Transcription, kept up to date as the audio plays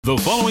The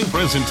following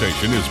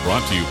presentation is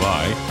brought to you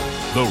by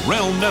the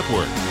Realm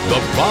Network. The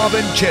Bob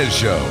and Chez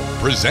Show,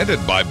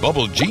 presented by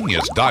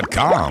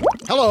BubbleGenius.com.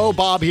 Hello,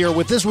 Bob here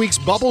with this week's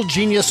Bubble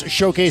Genius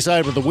Showcase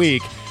item of the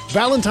week.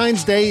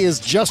 Valentine's Day is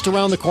just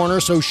around the corner,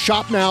 so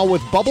shop now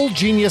with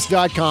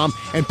BubbleGenius.com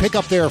and pick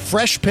up their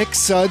Fresh Pick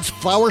Suds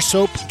Flower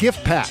Soap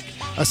Gift Pack.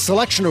 A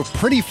selection of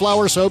pretty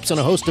flower soaps and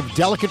a host of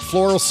delicate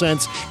floral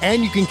scents,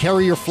 and you can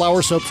carry your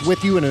flower soaps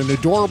with you in an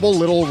adorable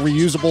little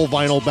reusable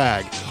vinyl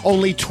bag.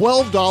 Only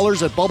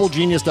 $12 at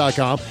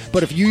BubbleGenius.com,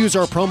 but if you use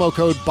our promo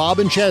code Bob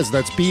and Chez,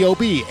 that's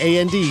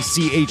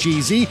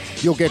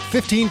BOBANDCHEZ, you'll get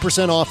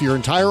 15% off your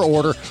entire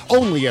order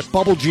only at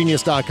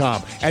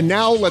BubbleGenius.com. And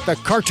now let the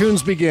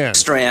cartoons begin.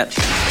 Strant.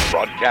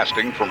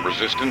 Broadcasting from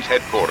Resistance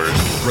Headquarters,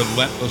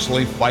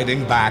 relentlessly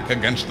fighting back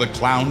against the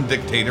clown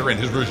dictator and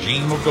his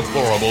regime of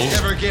deplorables.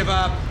 Never give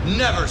up,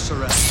 never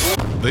surrender.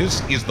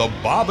 This is the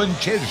Bob and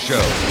Chez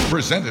Show,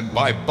 presented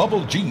by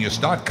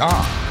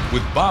BubbleGenius.com,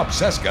 with Bob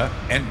Cesca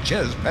and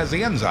Chez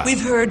Pazienza. We've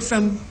heard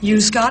from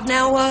you, Scott.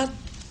 Now,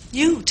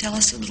 you tell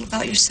us a little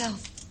about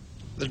yourself.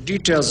 The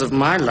details of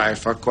my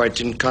life are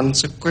quite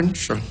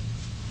inconsequential.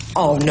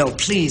 Oh, no,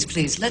 please.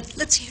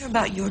 Let's hear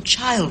about your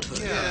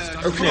childhood.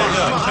 Okay.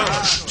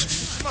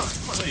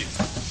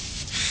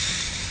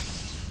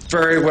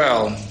 Very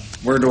well.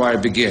 Where do I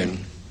begin?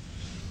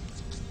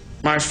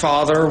 My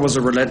father was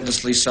a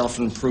relentlessly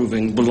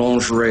self-improving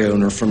boulangerie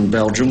owner from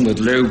Belgium with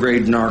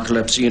low-grade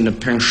narcolepsy and a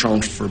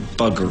penchant for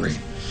buggery.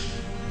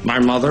 My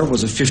mother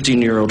was a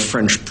 15-year-old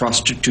French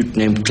prostitute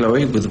named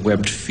Chloe with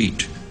webbed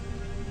feet.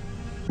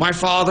 My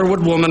father would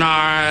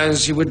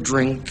womanize, he would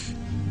drink.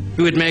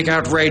 He would make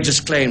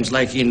outrageous claims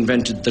like he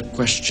invented the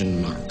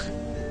question mark.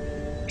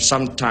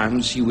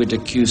 Sometimes he would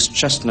accuse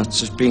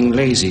chestnuts of being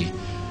lazy,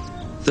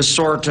 the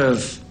sort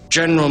of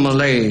general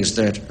malaise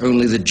that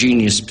only the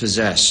genius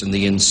possess and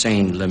the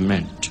insane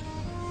lament.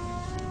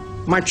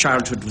 My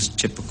childhood was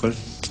typical.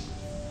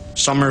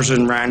 Summers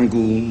in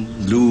Rangoon,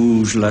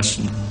 luge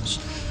lessons.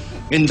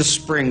 In the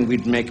spring,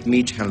 we'd make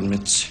meat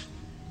helmets.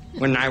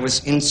 When I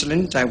was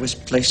insolent, I was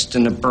placed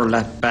in a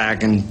burlap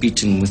bag and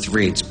beaten with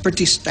reeds.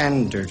 Pretty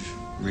standard,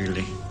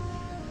 really.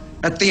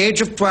 At the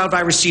age of 12, I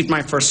received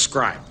my first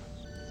scribe.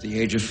 At the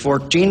age of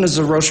 14, as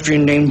a roastery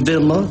named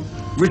Vilma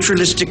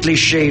ritualistically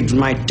shaved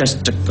my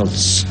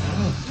testicles.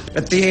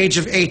 At the age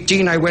of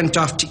 18, I went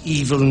off to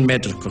evil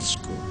medical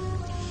school.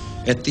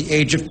 At the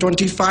age of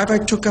 25, I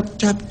took up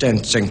tap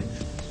dancing.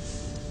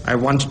 I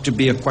wanted to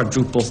be a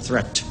quadruple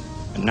threat,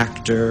 an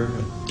actor,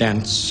 a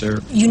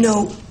dancer. You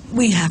know,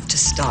 we have to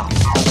stop.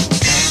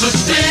 The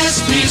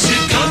best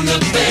music on the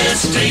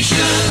best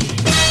station.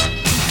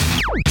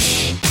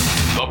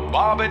 The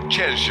Bob and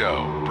Chez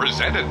Show,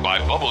 presented by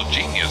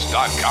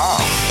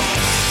BubbleGenius.com.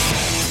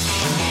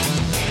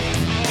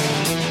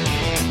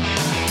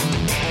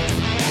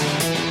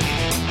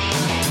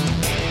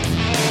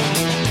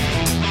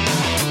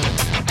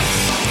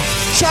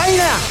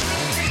 China!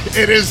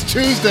 It is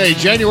Tuesday,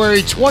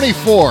 January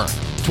 24,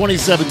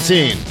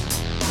 2017.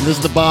 And this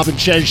is the Bob and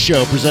Chez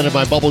Show, presented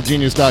by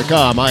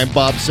BubbleGenius.com. I am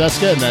Bob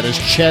Cesca, and that is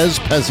Chez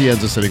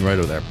Pazienza sitting right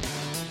over there.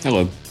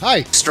 Hello.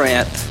 Hi.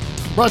 Strant.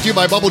 Brought to you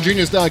by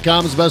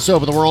BubbleGenius.com. It's the best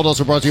soap in the world.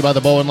 Also brought to you by the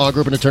Bowen Law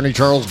Group and attorney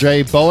Charles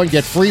J. Bowen.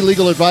 Get free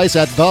legal advice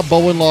at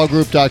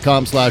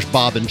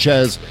thebowenlawgroup.com/Bob and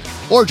Chez,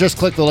 or just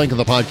click the link on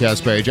the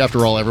podcast page.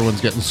 After all, everyone's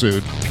getting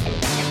sued.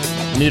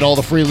 You need all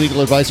the free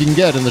legal advice you can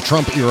get in the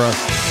Trump era.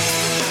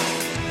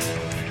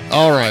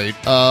 All right.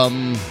 I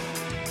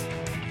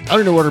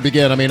don't know where to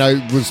begin. I mean,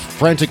 I was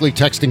frantically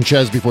texting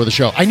Chez before the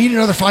show. I need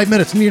another 5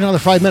 minutes.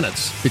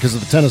 Because of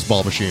the tennis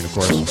ball machine, of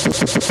course.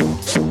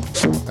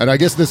 And I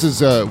guess this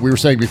is, we were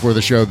saying before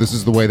the show, this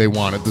is the way they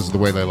want it. This is the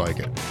way they like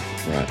it.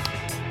 Right.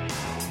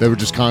 They were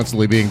just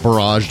constantly being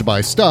barraged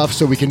by stuff,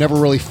 so we can never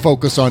really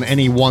focus on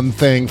any one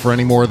thing for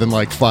any more than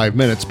like 5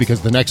 minutes because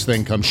the next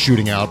thing comes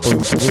shooting out. Boom,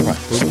 boom,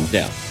 boom.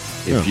 Yeah.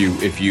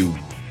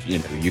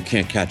 You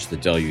can't catch the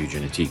deluge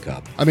in a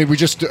teacup. I mean,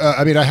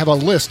 I have a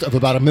list of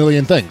about 1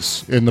 million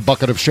things in the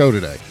bucket of show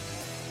today.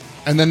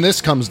 And then this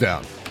comes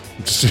down.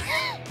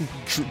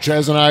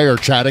 Chez and I are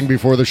chatting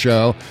before the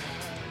show,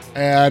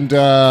 and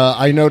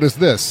I noticed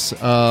this.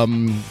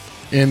 In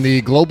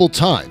the Global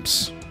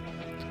Times,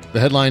 the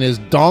headline is,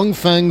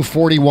 Dongfeng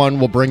 41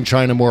 will bring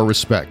China more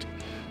respect.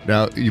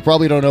 Now, you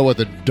probably don't know what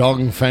the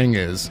Dongfeng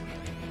is.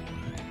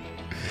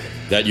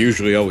 That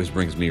usually always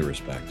brings me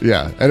respect.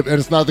 Yeah, and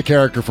it's not the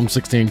character from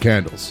 16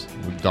 Candles,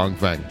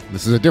 Dongfeng.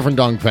 This is a different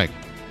Dongfeng.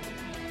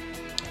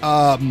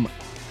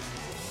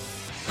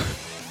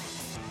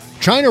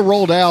 China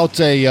rolled out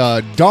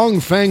a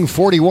Dongfeng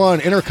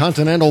 41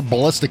 intercontinental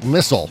ballistic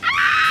missile,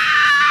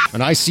 an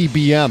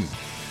ICBM.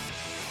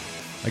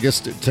 I guess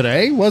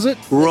today, was it?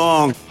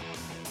 Wrong.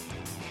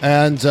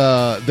 And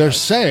they're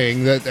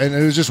saying that, and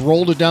it just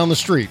rolled it down the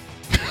street.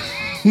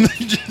 They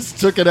just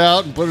took it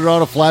out and put it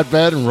on a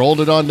flatbed and rolled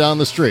it on down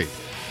the street.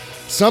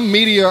 Some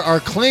media are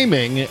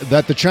claiming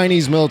that the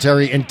Chinese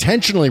military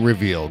intentionally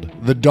revealed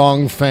the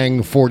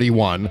Dongfeng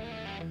 41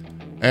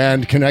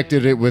 and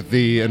connected it with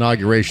the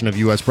inauguration of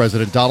U.S.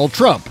 President Donald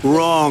Trump.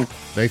 Wrong.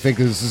 They think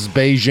this is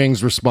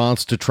Beijing's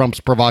response to Trump's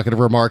provocative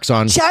remarks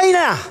on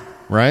China.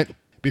 Right?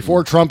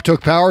 Before Trump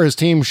took power, his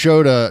team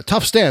showed a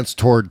tough stance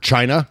toward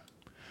China.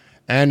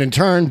 And in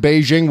turn,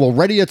 Beijing will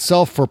ready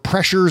itself for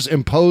pressures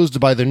imposed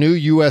by the new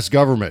U.S.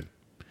 government.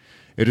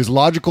 It is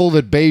logical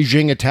that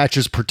Beijing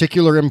attaches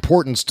particular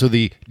importance to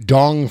the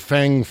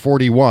Dongfeng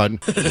 41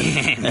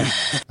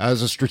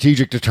 as a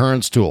strategic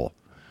deterrence tool.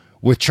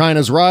 With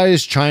China's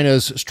rise,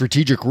 China's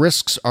strategic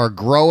risks are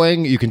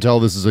growing. You can tell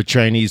this is a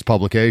Chinese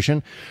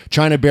publication.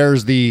 China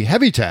bears the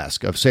heavy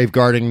task of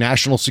safeguarding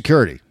national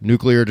security.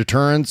 Nuclear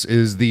deterrence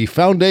is the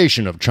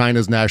foundation of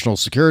China's national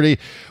security,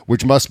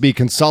 which must be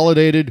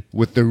consolidated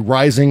with the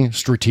rising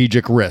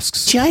strategic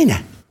risks.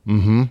 China.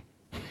 Mm-hmm.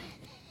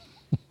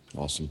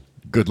 Awesome.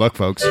 Good luck,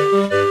 folks.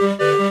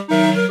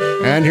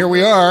 And here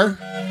we are.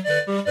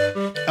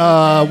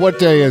 What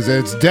day is it?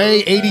 It's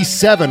day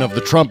 87 of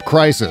the Trump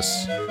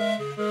crisis.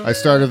 I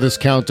started this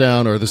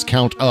countdown, or this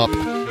count up,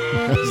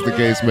 as the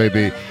case may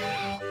be,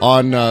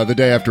 on the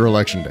day after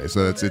Election Day.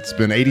 So it's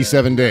been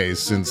 87 days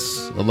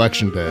since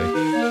Election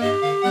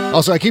Day.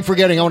 Also, I keep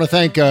forgetting, I want to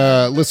thank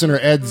listener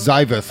Ed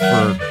Ziveth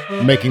for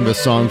making this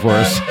song for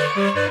us.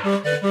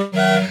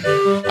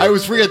 I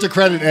always forget to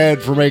credit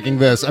Ed for making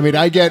this. I mean,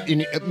 I get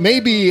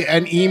maybe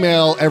an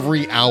email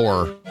every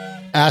hour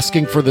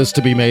asking for this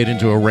to be made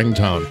into a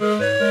ringtone.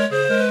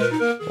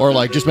 Or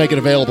like just make it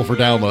available for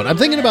download. I'm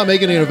thinking about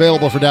making it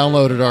available for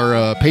download at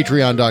our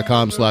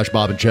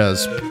patreon.com/Bob and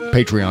Chez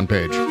Patreon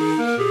page.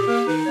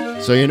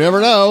 So you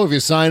never know. If you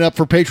sign up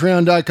for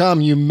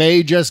patreon.com, you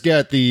may just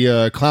get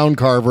the clown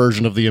car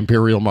version of the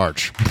Imperial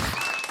March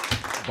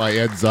by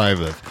Ed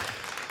Ziveth.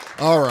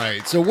 All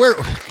right. So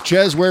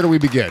Chez, where do we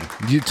begin?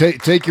 You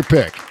take your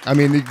pick. I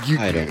mean,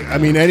 I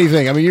mean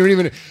anything. I mean, you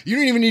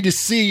don't even need to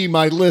see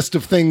my list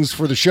of things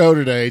for the show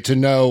today to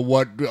know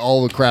what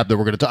all the crap that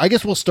we're going to talk. I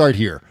guess we'll start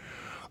here.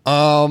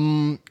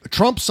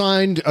 Trump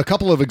signed a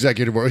couple of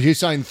executive orders. He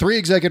signed 3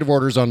 executive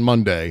orders on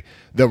Monday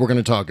that we're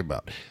going to talk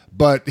about.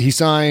 But he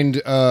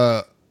signed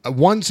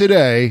one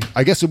today.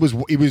 I guess it was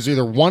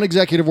either one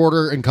executive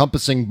order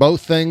encompassing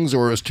both things,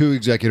 or it was 2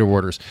 executive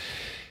orders.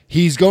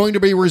 He's going to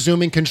be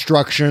resuming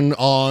construction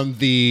on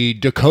the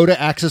Dakota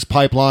Access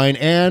Pipeline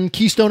and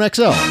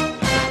KeystoneXL.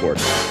 Of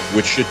course,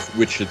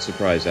 which should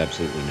surprise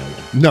absolutely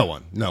no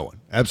one. No one,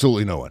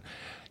 absolutely no one.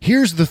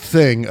 Here's the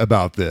thing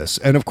about this,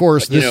 and of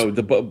course,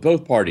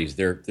 both parties,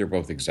 they're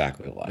both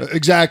exactly alike.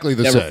 Exactly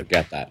the same. Never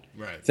forget that.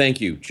 Right.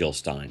 Thank you, Jill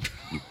Stein.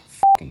 You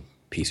fucking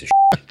piece of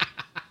shit.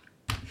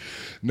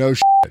 No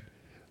shit.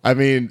 I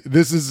mean,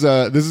 this is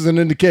an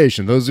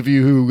indication. Those of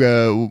you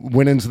who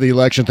went into the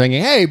election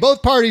thinking, "Hey,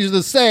 both parties are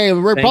the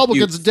same.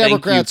 Republicans and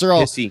Democrats are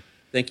all."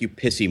 Thank you,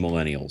 pissy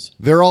millennials.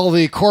 They're all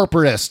the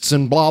corporatists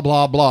and blah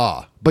blah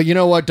blah. But you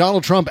know what?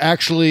 Donald Trump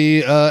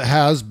actually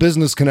has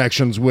business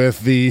connections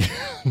with the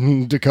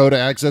Dakota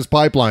Access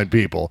Pipeline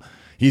people.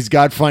 He's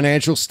got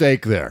financial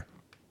stake there.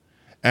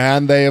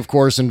 And they, of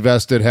course,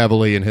 invested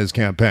heavily in his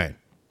campaign.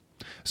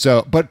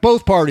 So, but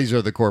both parties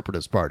are the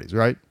corporatist parties,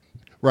 right?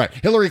 Right.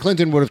 Hillary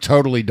Clinton would have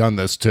totally done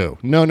this, too.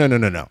 No.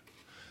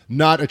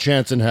 Not a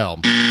chance in hell.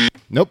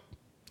 Nope.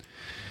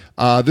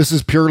 This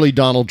is purely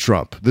Donald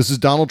Trump. This is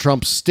Donald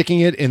Trump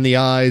sticking it in the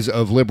eyes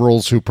of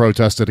liberals who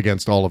protested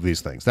against all of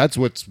these things. That's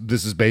what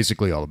this is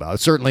basically all about.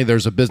 Certainly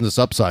there's a business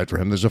upside for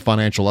him. There's a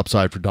financial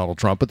upside for Donald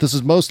Trump. But this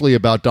is mostly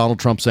about Donald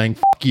Trump saying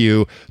 "fuck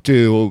you"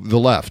 to the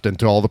left and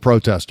to all the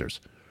protesters.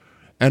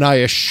 And I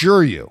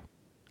assure you,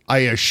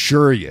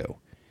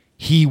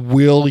 he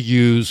will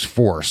use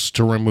force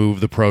to remove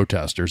the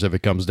protesters if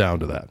it comes down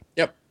to that.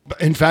 Yep.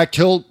 In fact,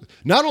 he'll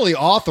not only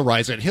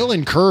authorize it, he'll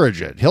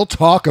encourage it. He'll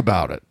talk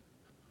about it.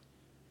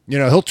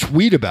 He'll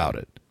tweet about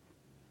it.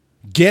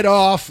 Get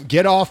off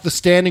the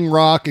Standing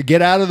Rock, get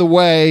out of the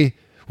way.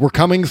 We're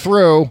coming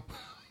through.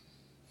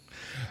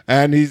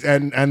 And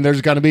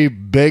there's going to be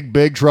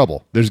big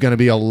trouble. There's going to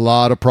be a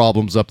lot of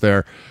problems up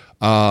there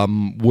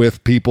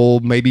with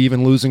people maybe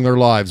even losing their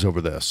lives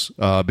over this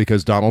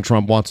because Donald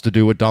Trump wants to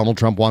do what Donald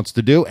Trump wants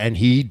to do, and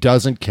he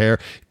doesn't care.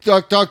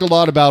 Talked a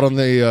lot about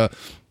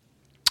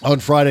on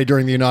Friday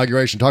during the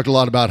inauguration, talked a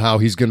lot about how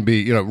he's going to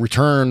be,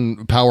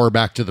 return power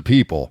back to the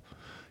people.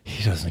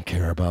 He doesn't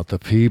care about the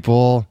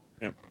people.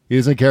 Yep. He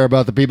doesn't care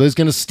about the people. He's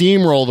going to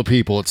steamroll the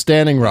people at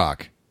Standing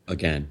Rock.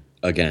 Again,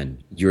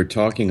 you're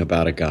talking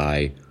about a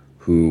guy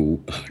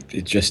who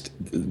this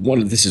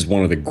is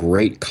one of the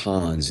great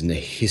cons in the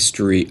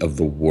history of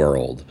the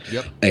world.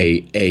 Yep.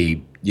 A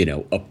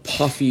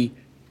puffy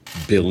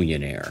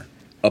billionaire,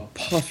 a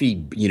puffy,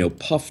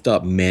 puffed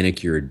up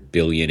manicured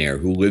billionaire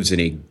who lives in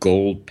a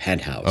gold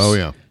penthouse. Oh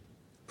yeah.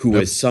 Who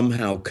has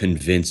somehow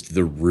convinced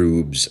the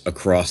rubes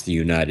across the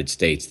United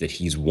States that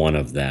he's one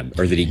of them,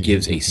 or that he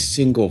gives a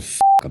single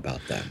fuck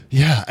about them.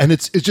 Yeah, and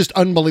it's just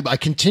unbelievable. I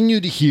continue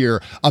to hear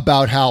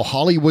about how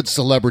Hollywood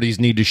celebrities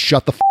need to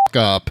shut the fuck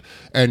up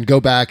and go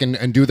back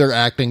and do their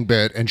acting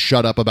bit and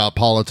shut up about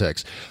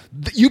politics.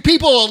 You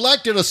people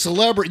elected a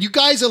celebrity. You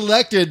guys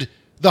elected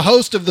the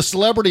host of The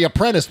Celebrity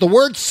Apprentice. The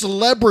word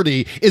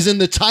celebrity is in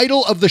the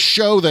title of the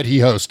show that he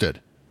hosted.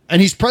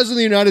 And he's president of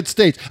the United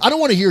States. I don't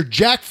want to hear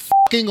jack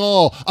fucking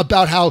all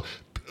about how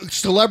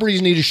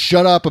celebrities need to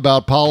shut up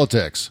about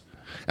politics.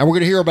 And we're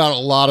going to hear about a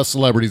lot of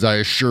celebrities, I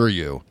assure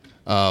you,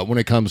 when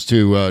it comes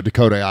to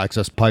Dakota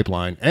Access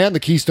Pipeline and the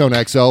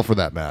KeystoneXL for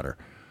that matter.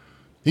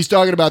 He's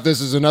talking about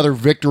this as another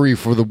victory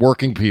for the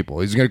working people.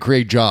 He's going to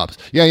create jobs.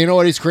 Yeah, you know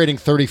what? He's creating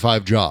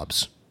 35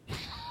 jobs.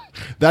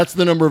 That's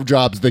the number of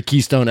jobs that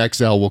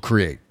KeystoneXL will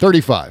create.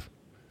 35.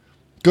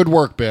 Good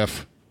work,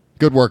 Biff.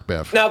 Good work,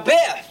 Biff. Now,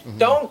 Biff,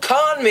 don't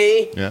con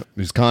me. Yeah,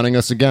 he's conning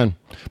us again.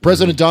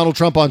 President Donald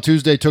Trump on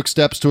Tuesday took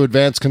steps to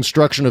advance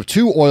construction of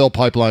 2 oil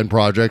pipeline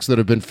projects that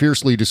have been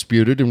fiercely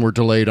disputed and were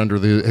delayed under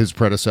his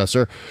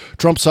predecessor.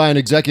 Trump signed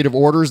executive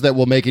orders that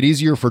will make it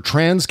easier for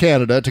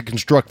TransCanada to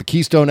construct the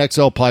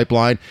KeystoneXL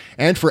pipeline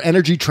and for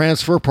Energy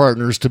Transfer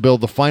Partners to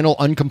build the final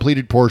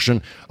uncompleted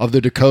portion of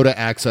the Dakota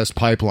Access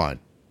Pipeline.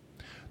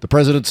 The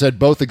president said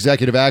both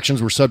executive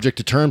actions were subject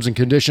to terms and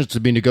conditions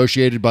to be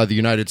negotiated by the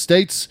United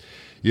States.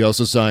 He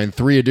also signed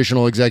 3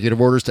 additional executive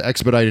orders to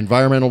expedite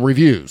environmental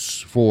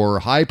reviews for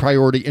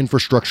high-priority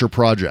infrastructure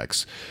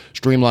projects,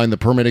 streamline the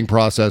permitting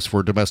process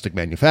for domestic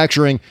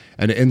manufacturing,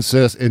 and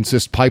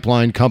insist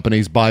pipeline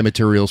companies buy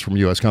materials from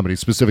U.S. companies,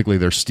 specifically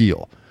their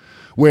steel,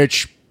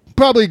 which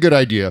probably a good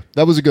idea.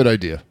 That was a good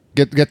idea.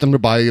 Get them to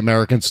buy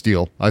American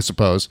steel, I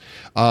suppose.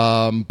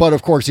 But,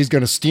 of course, he's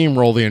going to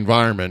steamroll the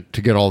environment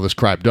to get all this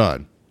crap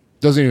done.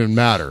 Doesn't even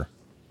matter.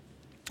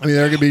 I mean,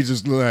 there could be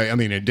just,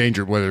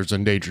 endangered, whether it's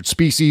endangered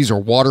species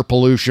or water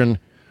pollution.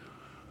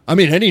 I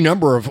mean, any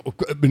number of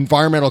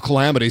environmental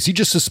calamities. He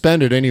just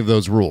suspended any of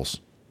those rules.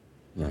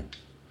 Right.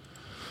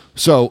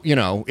 So,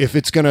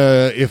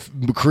 if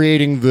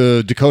creating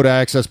the Dakota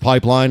Access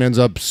Pipeline ends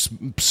up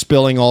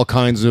spilling all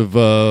kinds of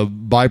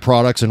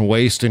byproducts and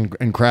waste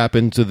and crap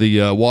into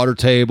the water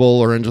table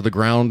or into the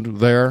ground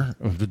there,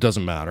 it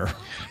doesn't matter.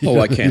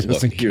 I can't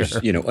look. Here's,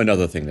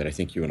 another thing that I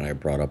think you and I have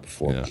brought up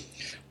before.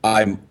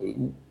 Yeah.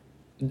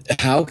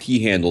 How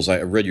he handles,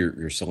 I read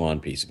your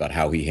Salon piece about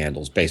how he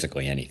handles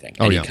basically anything,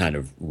 any kind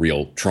of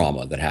real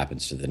trauma that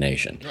happens to the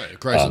nation, right,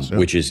 crisis,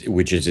 which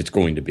is it's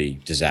going to be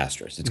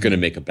disastrous. It's going to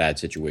make a bad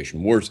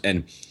situation worse.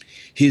 And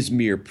his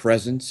mere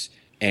presence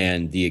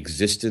and the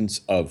existence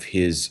of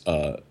his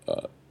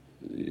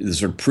the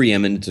sort of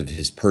preeminence of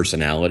his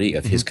personality,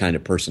 of his kind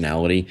of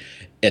personality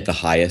at the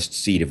highest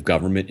seat of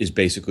government is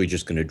basically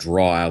just going to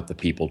draw out the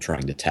people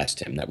trying to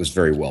test him. That was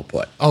very well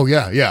put. Oh,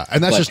 yeah.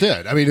 And that's just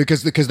it. I mean,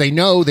 because they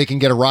know they can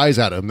get a rise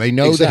out of him. They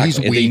know that he's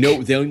weak.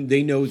 And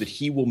they know that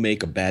he will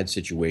make a bad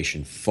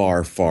situation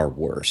far, far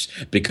worse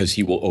because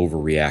he will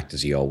overreact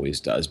as he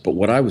always does. But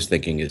what I was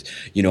thinking is,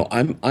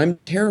 I'm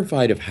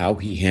terrified of how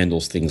he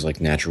handles things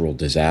like natural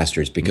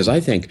disasters because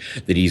I think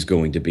that he's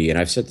going to be, and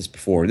I've said this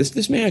before,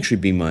 this may actually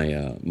be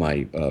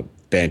my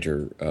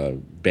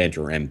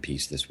Banter M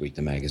piece this week,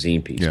 the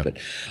magazine piece. Yeah. But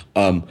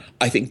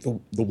I think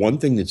the one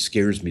thing that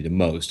scares me the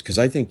most, because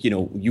I think,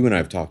 you and I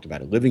have talked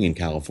about it, living in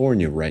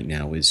California right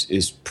now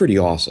is pretty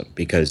awesome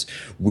because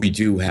we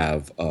do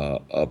have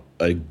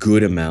a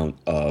good amount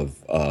of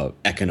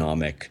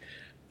economic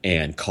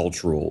and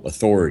cultural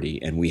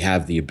authority, and we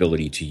have the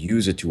ability to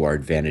use it to our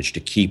advantage to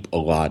keep a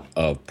lot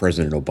of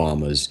President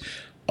Obama's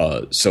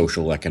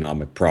social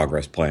economic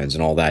progress plans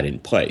and all that in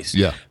place.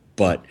 Yeah.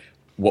 But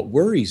what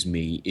worries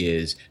me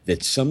is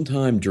that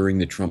sometime during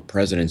the Trump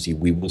presidency,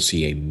 we will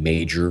see a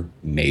major,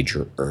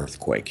 major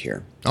earthquake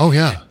here. Oh,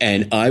 yeah.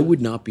 And I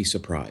would not be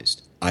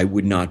surprised. I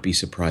would not be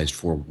surprised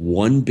for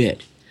one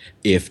bit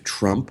if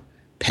Trump,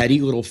 petty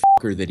little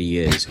fucker that he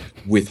is,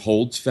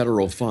 withholds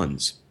federal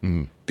funds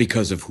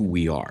because of who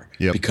we are.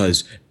 Yep.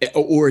 Because,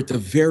 or at the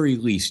very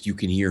least, you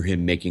can hear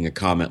him making a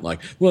comment like,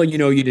 "Well,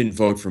 you didn't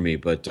vote for me,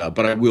 but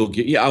I will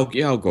give.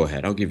 I'll go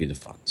ahead. I'll give you the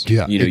funds."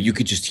 Yeah. You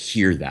could just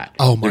hear that.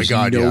 Oh my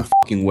God! There's no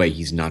fucking way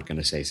he's not going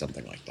to say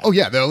something like that. Oh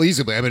yeah, they'll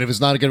easily. I mean, if it's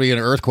not going to be an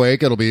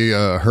earthquake, it'll be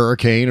a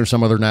hurricane or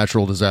some other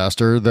natural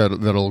disaster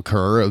that'll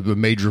occur, a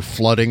major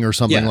flooding or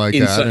something like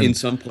that. In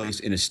some place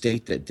in a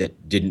state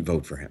that didn't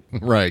vote for him.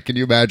 Right? Can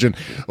you imagine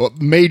a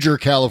major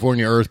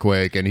California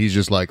earthquake, and he's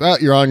just like, "Well,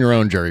 you're on your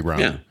own, Jerry Brown."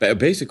 Yeah.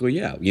 Basically,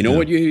 yeah.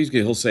 What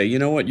he'll say? You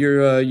know what?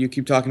 You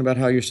keep talking about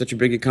how you're such a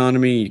big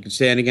economy. You can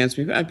stand against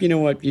me. You know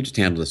what? You just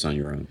handle this on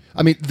your own.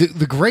 I mean,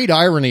 the great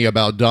irony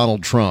about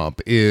Donald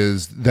Trump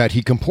is that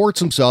he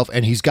comports himself,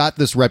 and he's got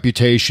this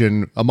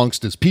reputation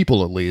amongst his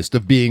people, at least,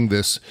 of being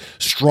this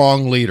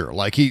strong leader.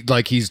 Like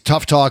he's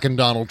tough talking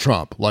Donald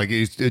Trump. Like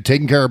he's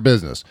taking care of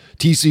business.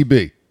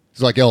 TCB.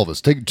 He's like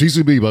Elvis. Take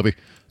TCB, Bubby.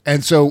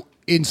 And so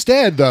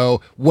instead,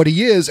 though, what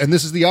he is, and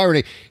this is the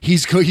irony,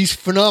 he's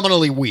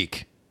phenomenally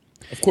weak.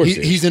 Of course,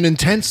 he's an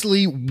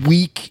intensely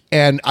weak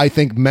and I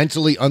think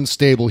mentally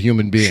unstable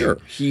human being. Sure,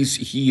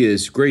 he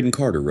is. Graydon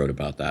Carter wrote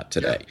about that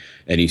today,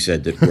 and he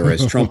said that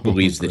whereas Trump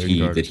believes that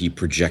he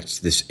projects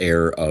this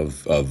air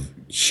of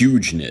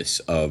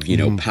hugeness, of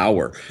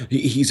power,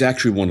 he's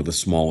actually one of the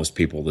smallest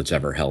people that's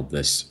ever held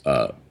this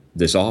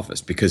this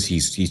office because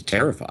he's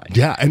terrified.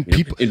 Yeah, and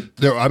people.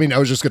 I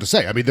was just going to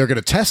say. I mean, they're going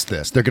to test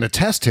this. They're going to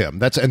test him.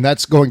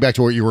 That's going back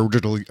to what you were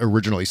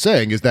originally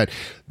saying, is that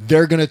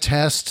they're going to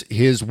test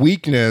his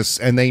weakness,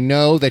 and they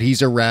know that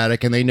he's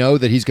erratic, and they know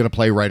that he's going to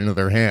play right into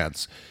their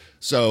hands.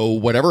 So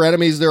whatever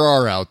enemies there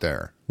are out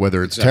there,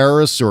 whether it's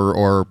terrorists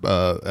or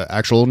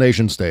actual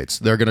nation states,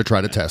 they're going to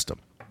try to test him.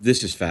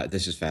 This is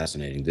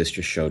fascinating. This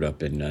just showed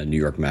up in New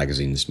York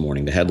Magazine this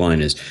morning. The headline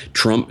is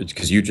Trump,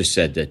 because you just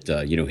said that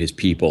his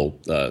people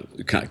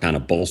kind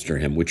of bolster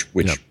him, which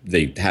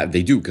they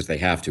do because they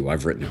have to.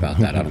 I've written about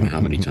that I don't know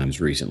how many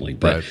times recently.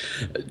 But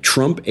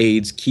Trump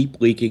aides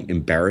keep leaking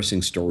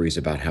embarrassing stories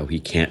about how he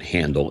can't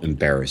handle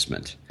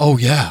embarrassment. Oh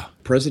yeah.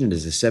 President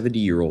is a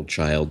 70-year-old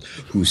child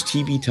whose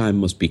TV time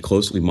must be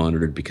closely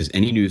monitored because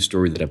any news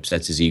story that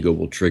upsets his ego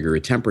will trigger a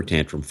temper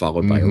tantrum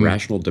followed by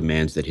irrational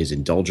demands that his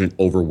indulgent,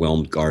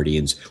 overwhelmed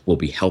guardians will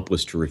be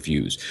helpless to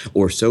refuse.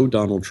 Or so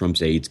Donald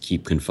Trump's aides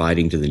keep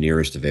confiding to the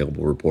nearest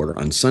available reporter.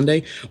 On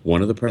Sunday,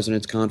 one of the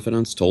president's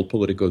confidants told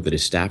Politico that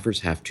his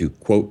staffers have to,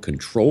 quote,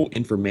 control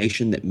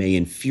information that may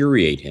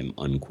infuriate him,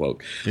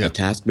 unquote. A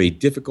task made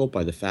difficult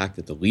by the fact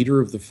that the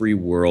leader of the free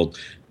world,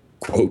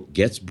 quote,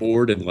 gets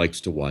bored and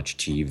likes to watch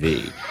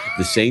TV.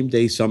 The same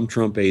day, some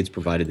Trump aides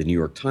provided the New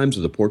York Times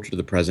with a portrait of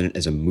the president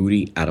as a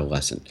moody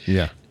adolescent.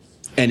 Yeah.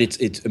 And this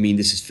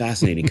is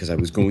fascinating because I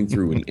was going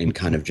through and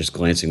kind of just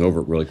glancing over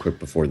it really quick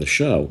before the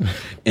show.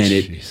 And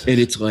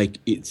it's like,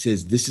 it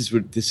says,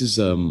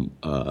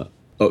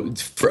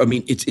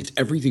 it's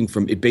everything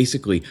from it.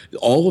 Basically,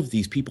 all of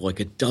these people, like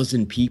a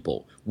dozen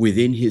people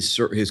within his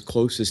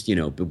closest,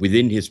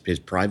 within his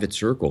private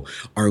circle,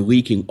 are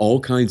leaking all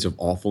kinds of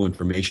awful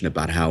information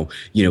about how,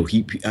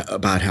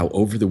 about how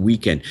over the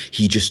weekend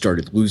he just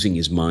started losing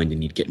his mind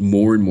and he'd get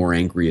more and more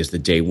angry as the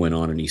day went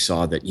on, and he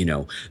saw that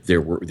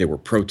there were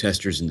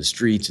protesters in the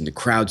streets and the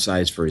crowd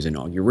size for his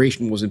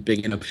inauguration wasn't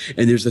big enough.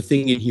 And there's a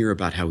thing in here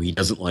about how he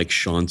doesn't like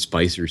Sean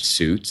Spicer's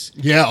suits.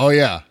 Yeah. Oh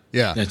yeah.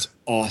 Yeah, that's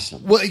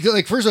awesome. Well,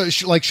 like first of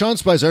all, like Sean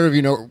Spicer, I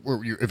don't know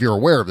if you're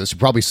aware of this. You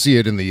probably see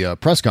it in the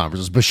press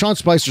conferences. But Sean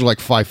Spicer's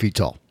like 5 feet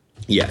tall.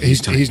 Yeah,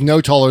 he's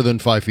no taller than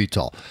 5 feet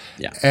tall.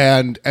 Yeah,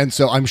 and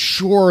so I'm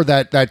sure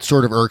that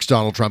sort of irks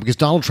Donald Trump, because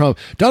Donald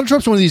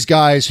Trump's one of these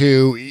guys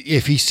who,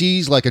 if he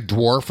sees like a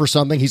dwarf or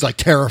something, he's like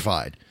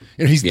terrified.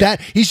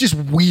 He's just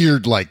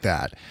weird like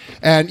that.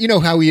 And you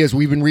know how he is.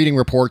 We've been reading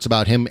reports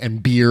about him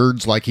and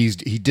beards, like he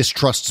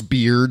distrusts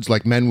beards,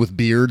 like men with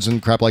beards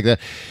and crap like that.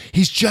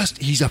 He's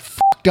a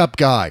fucked up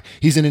guy.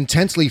 He's an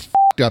intensely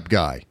fucked up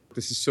guy.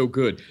 This is so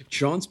good.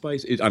 Sean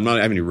Spicer, I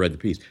haven't even read the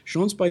piece.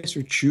 Sean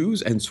Spicer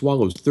chews and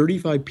swallows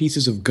 35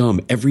 pieces of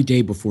gum every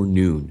day before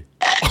noon.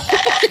 Oh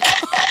my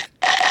God.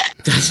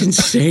 That's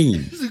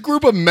insane. There's a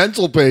group of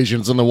mental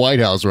patients in the White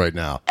House right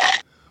now.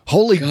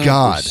 Holy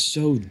God. We're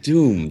so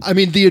doomed. I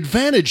mean, the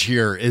advantage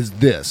here is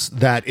this,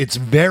 that it's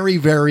very,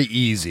 very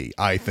easy,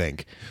 I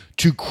think,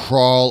 to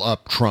crawl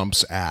up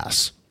Trump's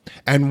ass.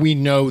 And we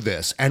know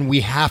this, and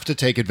we have to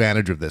take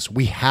advantage of this.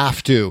 We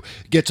have to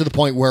get to the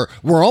point where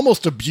we're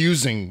almost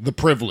abusing the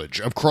privilege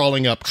of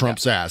crawling up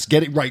Trump's ass,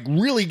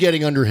 really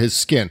getting under his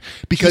skin.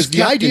 Because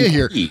the idea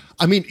here,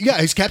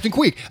 he's Captain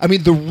Queek. I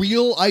mean, the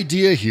real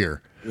idea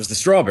here, it was the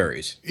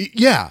strawberries.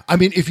 Yeah, I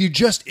mean, if you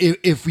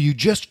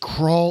just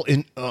crawl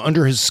in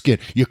under his skin,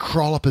 you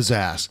crawl up his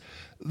ass,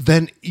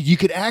 then you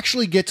could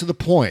actually get to the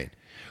point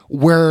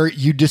where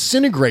you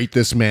disintegrate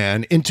this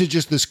man into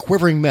just this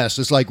quivering mess.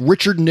 It's like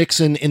Richard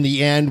Nixon in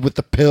the end with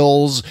the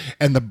pills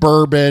and the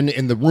bourbon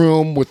in the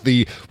room with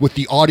the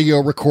audio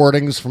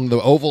recordings from the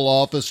Oval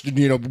Office,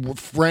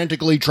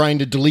 frantically trying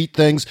to delete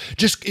things,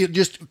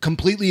 just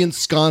completely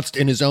ensconced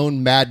in his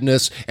own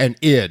madness and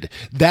id.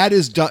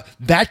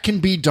 That can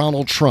be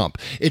Donald Trump.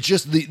 It's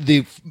just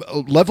the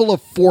level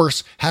of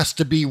force has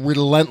to be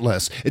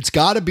relentless. It's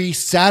got to be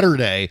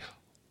Saturday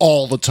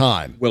all the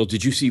time. Well,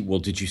 did you see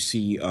what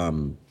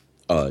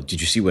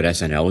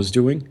SNL is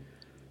doing?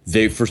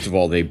 They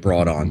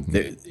brought on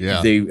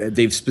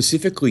they've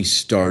specifically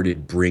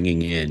started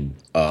bringing in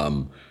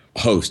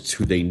hosts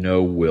who they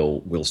know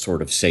will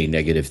sort of say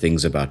negative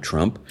things about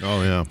Trump.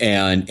 Oh yeah,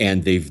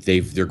 and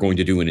they're going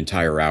to do an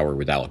entire hour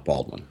with Alec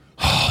Baldwin.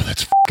 Oh,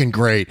 that's fucking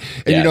great.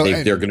 And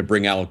they're going to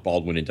bring Alec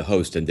Baldwin into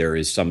host, and there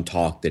is some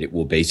talk that it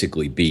will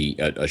basically be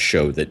a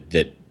show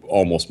that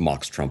almost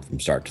mocks Trump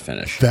from start to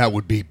finish. That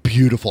would be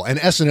beautiful. And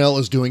SNL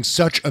is doing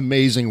such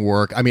amazing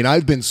work. I mean,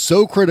 I've been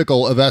so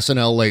critical of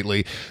SNL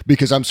lately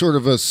because I'm sort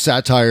of a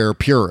satire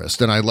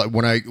purist, and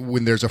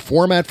when there's a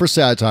format for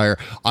satire,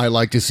 I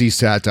like to see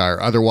satire.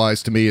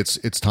 Otherwise, to me,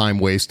 it's time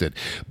wasted.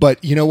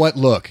 But you know what?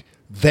 Look,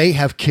 they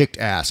have kicked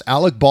ass.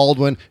 Alec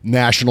Baldwin,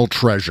 national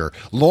treasure.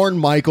 Lorne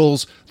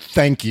Michaels,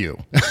 thank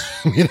you.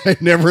 I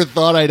never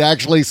thought I'd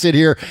actually sit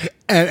here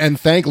and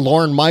thank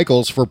Lorne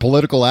Michaels for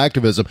political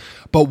activism.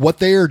 But what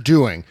they are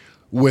doing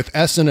with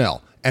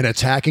SNL and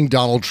attacking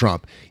Donald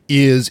Trump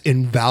is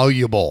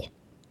invaluable.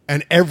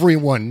 And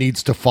everyone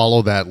needs to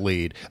follow that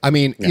lead. I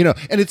mean, you know,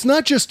 and it's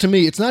not just, to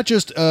me, it's not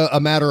just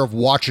a matter of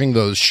watching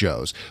those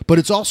shows, but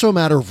it's also a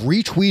matter of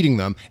retweeting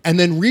them and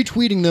then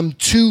retweeting them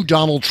to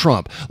Donald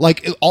Trump.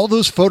 Like all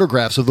those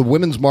photographs of the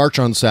Women's March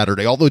on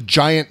Saturday, all the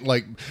giant,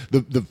 like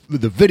the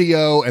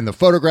video and the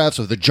photographs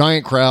of the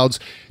giant crowds.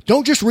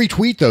 Don't just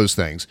retweet those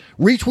things.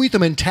 Retweet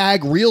them and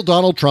tag real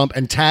Donald Trump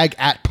and tag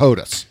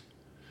 @POTUS.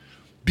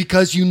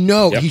 Because you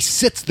know he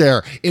sits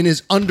there in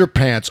his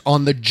underpants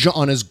on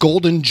his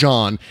golden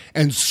John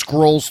and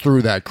scrolls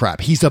through that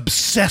crap. He's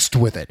obsessed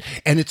with it,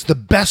 and it's the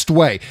best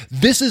way.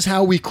 This is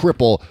how we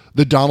cripple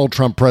the Donald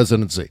Trump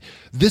presidency.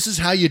 This is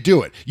how you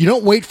do it. You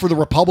don't wait for the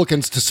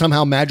Republicans to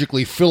somehow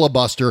magically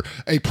filibuster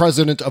a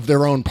president of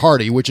their own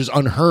party, which is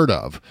unheard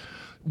of.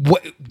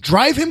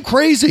 Drive him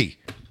crazy.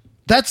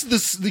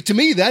 To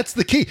me, that's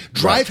the key.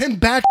 Drive him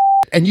back,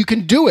 and you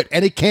can do it,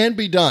 and it can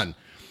be done.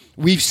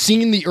 We've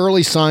seen the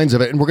early signs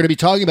of it, and we're going to be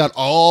talking about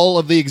all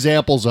of the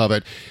examples of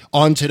it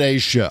on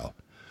today's show.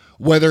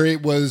 Whether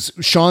it was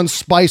Sean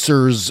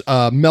Spicer's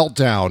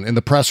meltdown in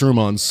the press room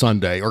on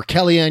Sunday, or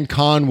Kellyanne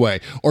Conway,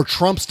 or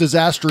Trump's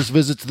disastrous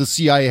visit to the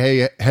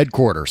CIA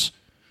headquarters.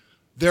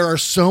 There are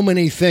so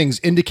many things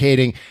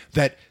indicating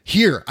that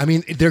here, I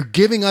mean, they're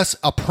giving us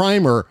a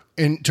primer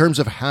in terms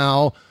of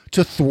how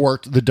to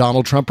thwart the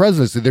Donald Trump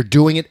presidency. They're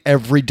doing it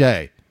every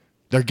day.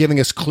 They're giving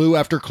us clue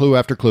after clue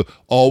after clue.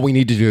 All we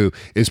need to do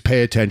is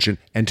pay attention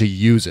and to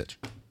use it.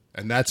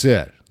 And that's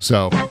it.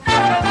 So,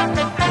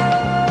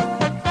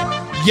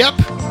 yep.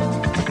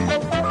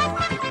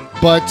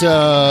 But,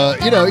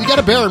 you know, you got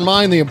to bear in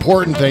mind the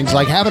important things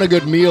like having a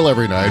good meal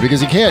every night,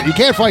 because you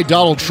can't fight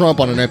Donald Trump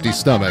on an empty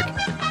stomach.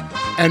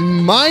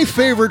 And my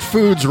favorite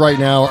foods right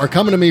now are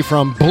coming to me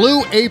from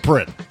Blue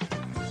Apron.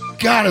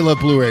 God, I love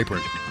Blue Apron.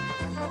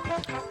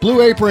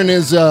 Blue Apron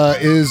is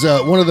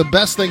one of the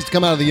best things to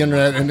come out of the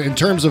internet in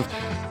terms of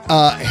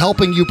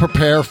helping you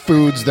prepare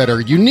foods that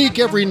are unique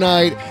every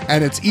night,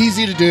 and it's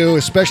easy to do,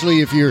 especially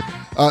if you're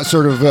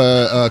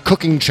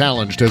cooking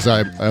challenged, as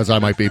I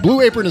might be. Blue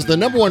Apron is the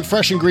 #1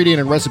 fresh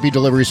ingredient and recipe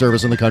delivery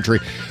service in the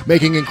country,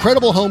 making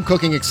incredible home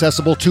cooking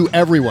accessible to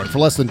everyone. For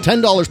less than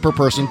 $10 per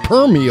person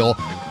per meal,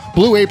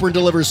 Blue Apron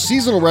delivers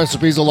seasonal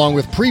recipes along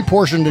with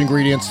pre-portioned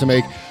ingredients to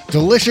make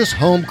delicious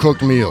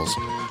home-cooked meals.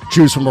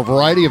 Choose from a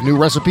variety of new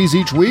recipes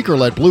each week or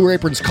let Blue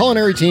Apron's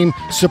culinary team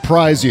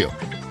surprise you.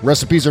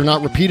 Recipes are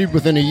not repeated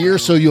within a year,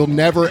 so you'll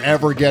never,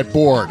 ever get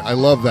bored. I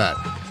love that.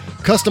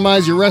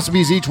 Customize your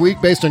recipes each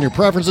week based on your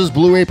preferences.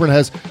 Blue Apron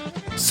has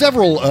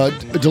several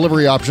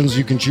delivery options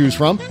you can choose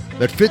from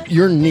that fit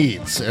your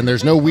needs. And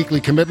there's no weekly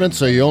commitment,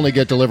 so you only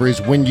get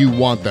deliveries when you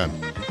want them.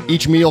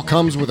 Each meal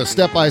comes with a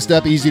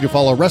step-by-step,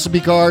 easy-to-follow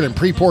recipe card and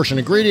pre-portioned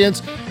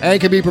ingredients, and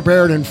can be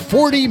prepared in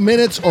 40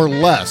 minutes or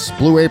less.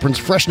 Blue Apron's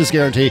freshness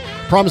guarantee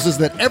promises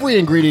that every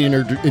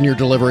ingredient in your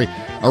delivery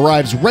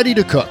arrives ready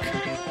to cook.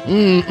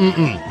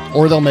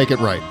 Or they'll make it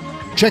right.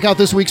 Check out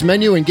this week's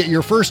menu and get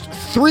your first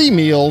 3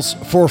 meals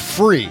for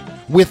free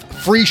with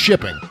free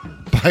shipping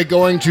by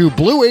going to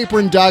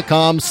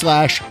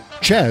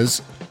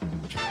blueapron.com/Chez.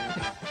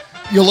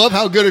 You'll love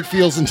how good it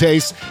feels and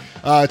tastes.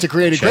 To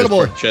create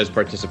incredible... Chez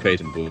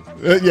participates in Blue.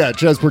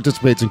 Chez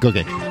participates in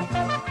cooking.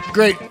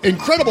 Great,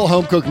 incredible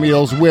home-cooked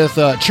meals with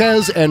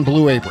Chez and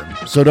Blue Apron.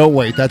 So don't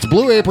wait. That's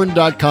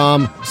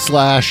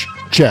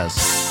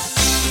blueapron.com/Chez.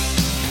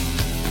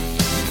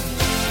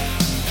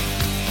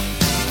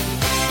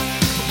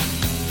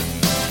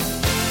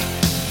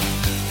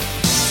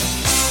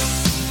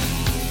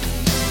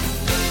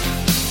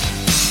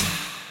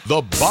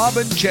 The Bob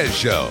and Chez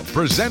Show,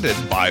 presented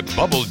by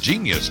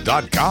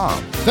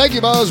BubbleGenius.com. Thank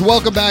you, Buzz.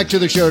 Welcome back to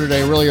the show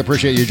today. Really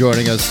appreciate you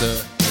joining us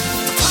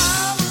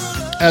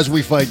as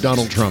we fight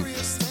Donald Trump.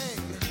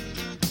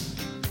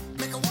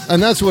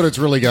 And that's what it's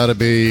really got to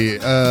be.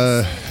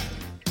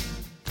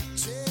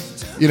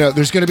 You know,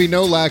 there's going to be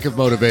no lack of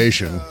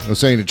motivation. I was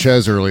saying to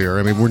Chez earlier,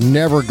 I mean, we're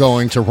never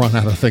going to run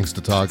out of things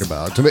to talk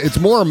about. It's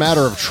more a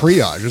matter of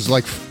triage. It's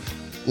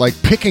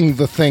like picking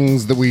the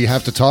things that we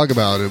have to talk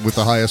about with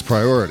the highest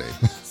priority.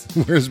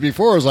 Whereas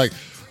before it was like,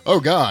 oh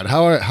God,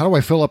 how do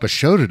I fill up a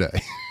show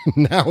today?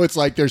 Now it's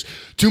like there's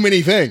too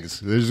many things.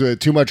 There's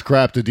too much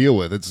crap to deal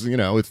with. It's, you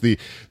know, it's the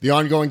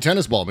ongoing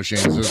tennis ball machine.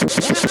 All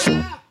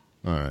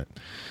right.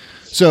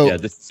 So yeah,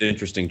 this is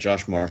interesting.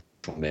 Josh Marshall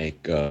made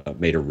a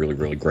really,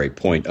 really great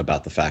point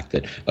about the fact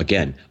that,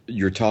 again,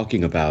 you're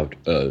talking about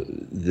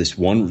this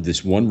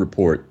one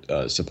report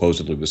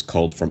supposedly was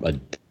culled from a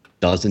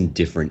dozen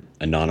different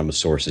anonymous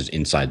sources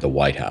inside the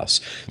White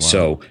House. Wow.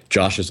 So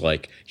Josh is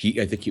like,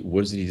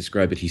 what does he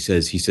describe it? He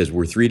says,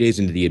 we're 3 days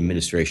into the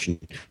administration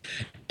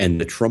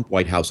and the Trump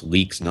White House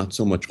leaks not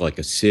so much like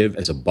a sieve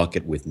as a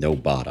bucket with no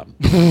bottom.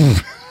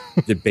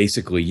 That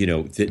basically, you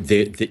know,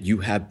 that you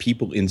have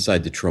people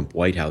inside the Trump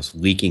White House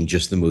leaking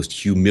just the most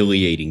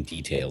humiliating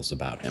details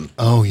about him.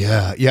 Oh,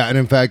 yeah. Yeah. And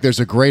in fact, there's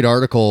a great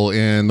article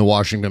in the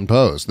Washington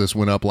Post. This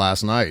went up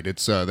last night.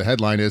 It's the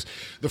headline is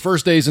 "The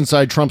First Days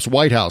Inside Trump's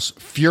White House: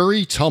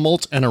 Fury,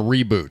 Tumult, and a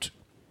Reboot."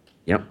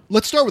 Yep.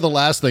 Let's start with the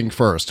last thing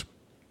first.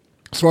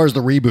 as far as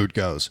the reboot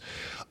goes.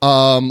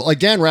 Like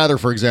Dan Rather,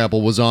 for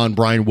example, was on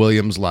Brian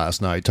Williams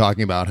last night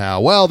talking about how,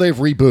 well, they've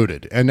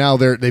rebooted and now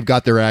they've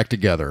got their act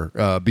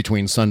together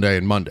between Sunday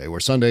and Monday, where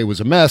Sunday was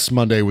a mess,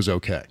 Monday was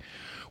okay.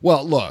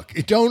 Well, look,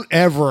 don't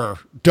ever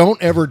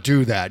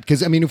do that.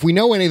 Because, I mean, if we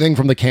know anything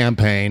from the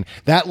campaign,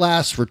 that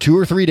lasts for 2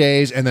 or 3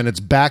 days and then it's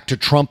back to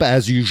Trump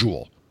as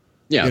usual.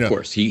 Yeah, of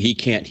course. He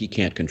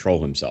can't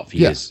control himself.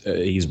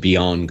 He's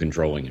beyond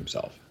controlling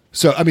himself.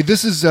 So, I mean,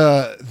 this is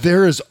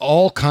there is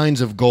all kinds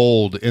of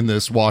gold in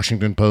this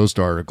Washington Post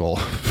article.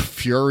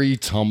 Fury,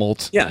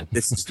 tumult. Yeah,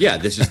 this is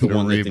the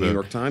one that the New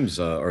York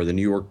Times or the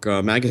New York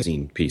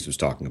Magazine piece was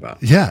talking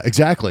about. Yeah,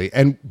 exactly.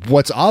 And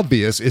what's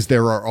obvious is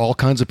there are all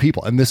kinds of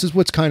people, and this is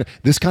what's kind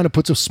of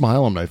puts a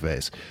smile on my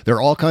face. There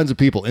are all kinds of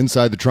people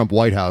inside the Trump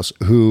White House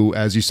who,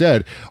 as you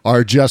said,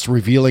 are just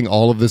revealing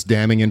all of this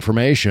damning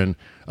information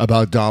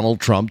about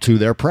Donald Trump to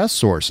their press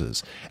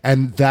sources.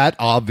 And that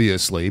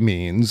obviously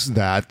means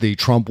that the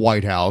Trump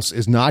White House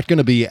is not going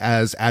to be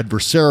as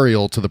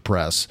adversarial to the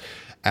press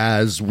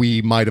as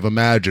we might have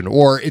imagined.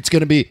 Or if it's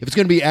going to be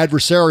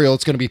adversarial,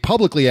 it's going to be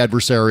publicly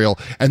adversarial,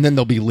 and then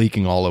they'll be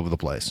leaking all over the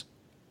place.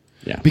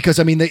 Yeah. Because,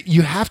 I mean,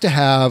 you have to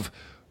have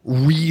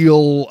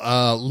real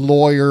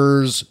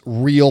lawyers,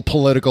 real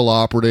political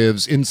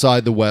operatives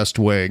inside the West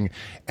Wing,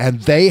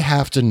 and they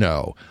have to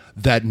know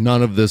that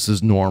none of this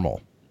is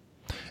normal.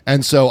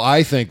 And so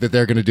I think that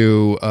they're going to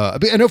do,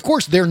 and of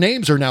course their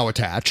names are now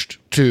attached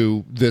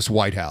to this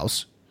White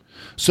House.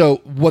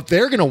 So what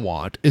they're going to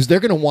want is they're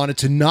going to want it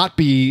to not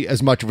be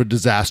as much of a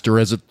disaster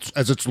as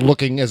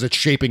it's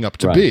shaping up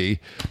to be,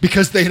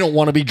 because they don't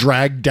want to be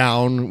dragged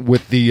down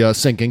with the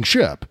sinking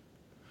ship.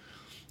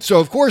 So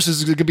of course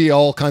there's going to be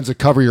all kinds of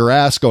cover your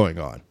ass going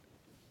on,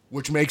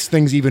 which makes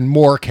things even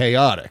more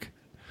chaotic.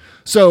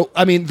 So,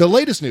 I mean, the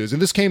latest news,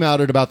 and this came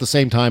out at about the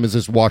same time as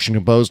this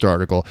Washington Post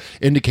article,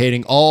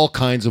 indicating all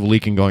kinds of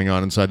leaking going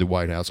on inside the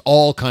White House,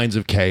 all kinds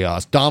of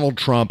chaos. Donald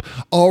Trump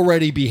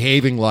already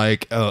behaving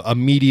like a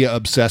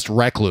media-obsessed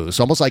recluse,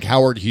 almost like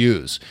Howard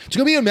Hughes. It's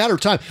going to be a matter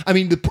of time. I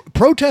mean, the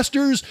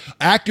protesters,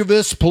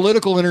 activists,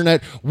 political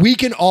internet, we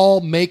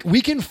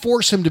can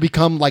force him to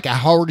become like a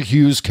Howard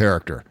Hughes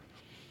character.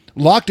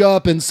 Locked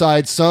up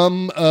inside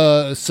some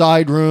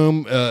side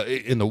room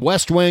in the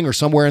West Wing or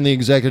somewhere in the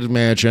executive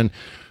mansion,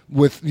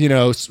 with,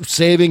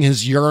 saving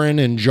his urine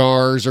in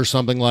jars or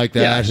something like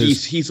that. Yeah,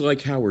 he's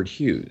like Howard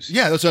Hughes.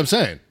 Yeah, that's what I'm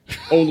saying.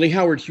 Only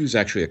Howard Hughes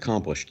actually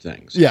accomplished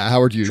things. Yeah,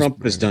 Howard Hughes.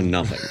 Trump has done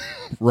nothing.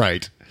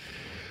 Right.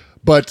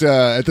 But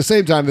at the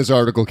same time this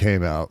article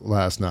came out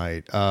last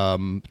night,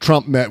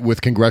 Trump met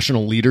with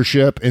congressional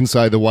leadership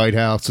inside the White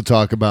House to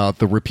talk about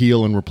the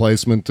repeal and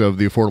replacement of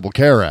the Affordable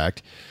Care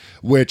Act,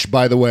 which,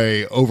 by the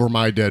way, over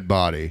my dead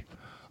body.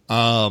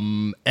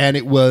 And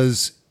it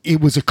was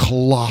a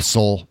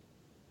colossal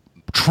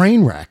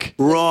train wreck.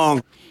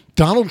 Wrong.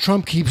 Donald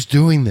Trump keeps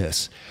doing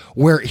this,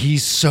 where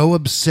he's so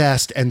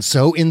obsessed and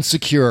so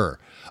insecure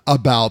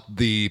about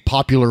the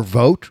popular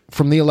vote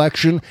from the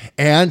election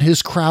and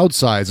his crowd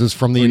sizes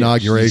from the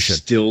inauguration.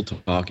 He's still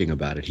talking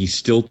about it. He's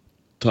still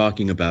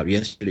talking about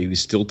yesterday. He was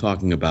still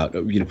talking about,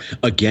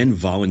 again,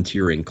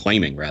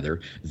 claiming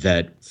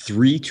that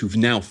 3 to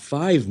now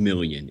 5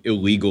 million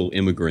illegal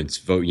immigrants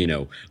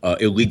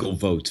illegal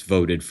votes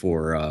voted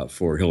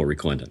for Hillary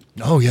Clinton.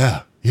 Oh,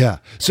 yeah. Yeah.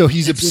 So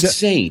he's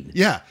insane.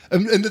 Yeah.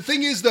 And the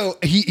thing is, though,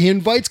 he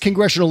invites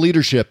congressional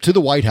leadership to the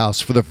White House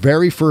for the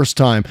very first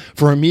time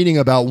for a meeting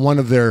about one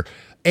of their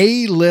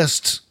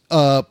A-list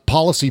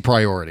policy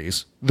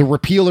priorities, the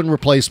repeal and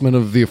replacement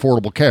of the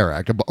Affordable Care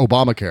Act,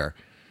 Obamacare.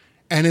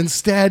 And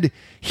instead,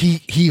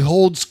 he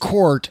holds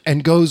court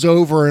and goes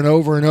over and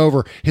over and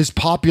over his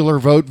popular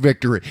vote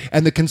victory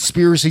and the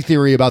conspiracy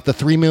theory about the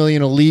 3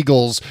 million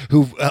illegals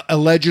who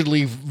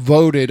allegedly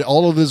voted,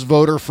 all of this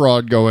voter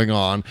fraud going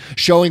on,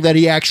 showing that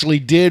he actually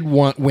did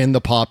win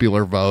the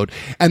popular vote.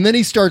 And then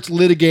he starts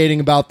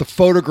litigating about the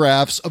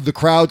photographs of the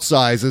crowd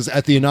sizes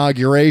at the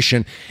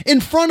inauguration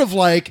in front of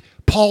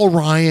Paul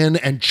Ryan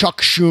and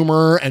Chuck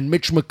Schumer and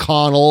Mitch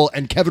McConnell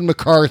and Kevin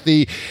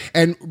McCarthy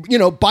and,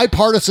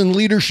 bipartisan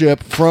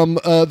leadership from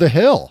the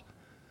Hill.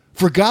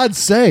 For God's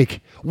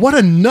sake, what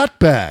a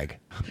nutbag.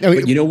 I mean,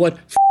 but you know what?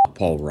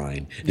 Paul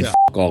Ryan and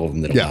all of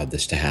them that allowed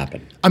this to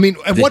happen. I mean,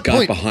 at what got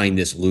point behind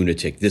this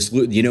lunatic?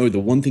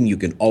 The one thing you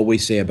can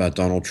always say about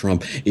Donald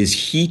Trump is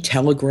he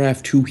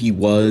telegraphed who he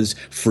was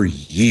for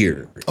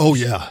years. Oh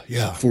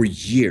yeah. For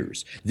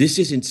years. This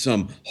isn't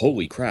some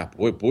holy crap.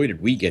 Boy,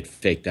 did we get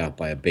faked out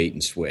by a bait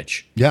and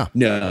switch. Yeah.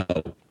 No,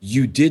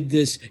 you did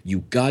this. You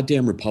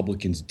goddamn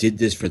Republicans did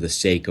this for the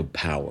sake of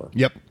power.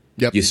 Yep.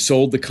 You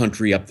sold the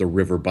country up the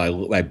river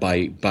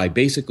by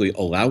basically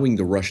allowing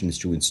the Russians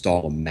to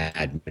install a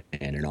madman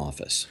in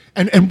office.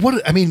 And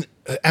what, I mean,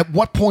 at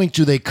what point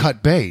do they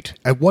cut bait?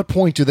 At what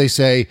point do they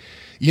say,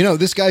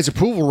 this guy's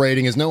approval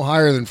rating is no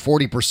higher than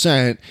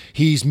 40%.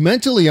 He's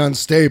mentally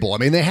unstable. I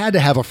mean, they had to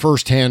have a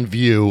firsthand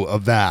view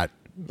of that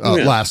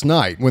last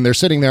night when they're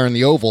sitting there in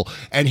the Oval,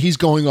 and he's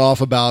going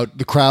off about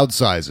the crowd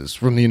sizes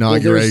from the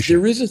inauguration.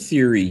 There is a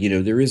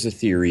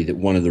theory, that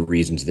one of the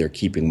reasons they're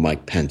keeping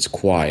Mike Pence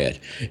quiet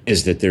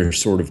is that they're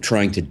sort of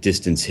trying to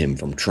distance him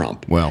from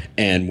Trump. Well,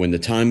 and when the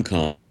time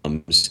comes,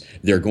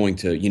 they're going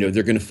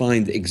to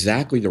find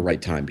exactly the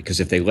right time, because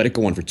if they let it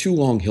go on for too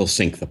long, he'll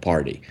sink the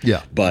party.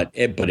 Yeah. But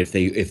if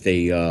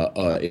they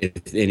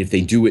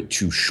do it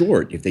too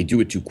short, if they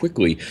do it too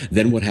quickly,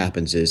 then what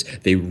happens is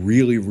they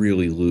really,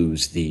 really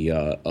lose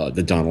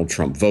the Donald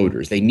Trump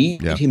voters. They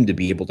need him to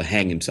be able to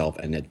hang himself,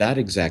 and at that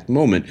exact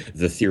moment,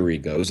 the theory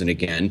goes, and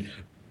again,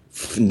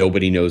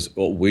 nobody knows.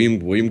 Well,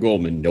 William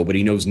Goldman,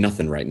 nobody knows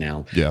nothing right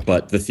now. Yeah.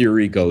 But the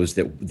theory goes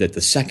that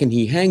the second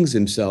he hangs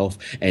himself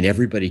and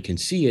everybody can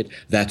see it,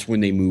 that's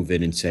when they move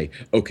in and say,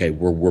 okay,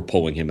 we're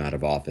pulling him out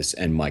of office,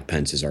 and Mike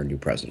Pence is our new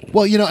president.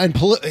 Well,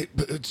 and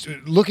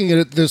looking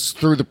at this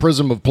through the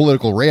prism of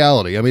political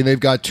reality, I mean, they've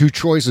got two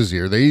choices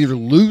here. They either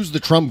lose the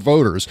Trump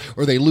voters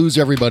or they lose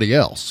everybody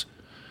else.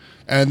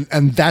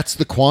 And that's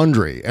the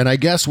quandary. And I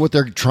guess what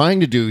they're trying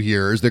to do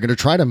here is they're going to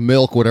try to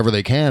milk whatever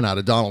they can out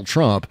of Donald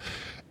Trump,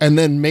 and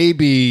then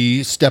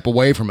maybe step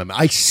away from him.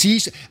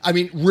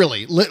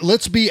 Really,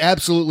 let's be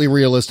absolutely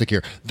realistic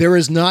here. There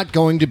is not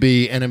going to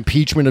be an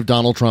impeachment of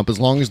Donald Trump as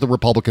long as the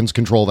Republicans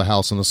control the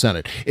House and the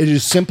Senate. It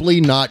is simply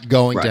not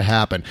going to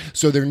happen.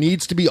 So there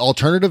needs to be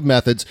alternative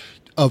methods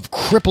of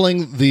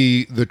crippling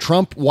the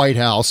Trump White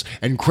House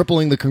and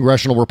crippling the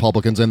congressional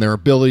Republicans and their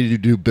ability to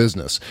do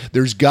business.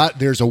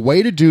 There's a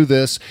way to do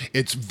this.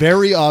 It's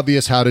very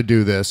obvious how to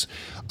do this.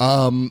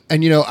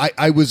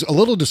 I was a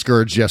little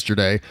discouraged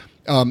yesterday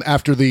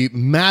after the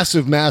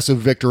massive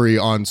victory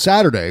on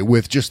Saturday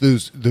with just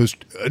those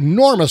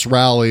enormous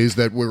rallies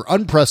that were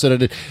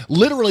unprecedented.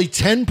 Literally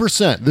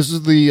 10%. This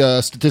is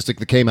the statistic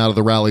that came out of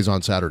the rallies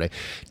on Saturday.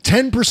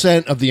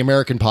 10% of the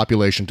American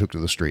population took to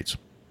the streets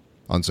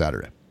on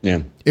Saturday.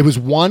 Yeah. It was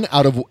 1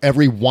 out of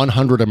every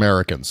 100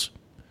 Americans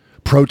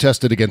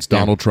protested against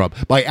Donald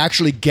Trump by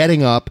actually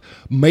getting up,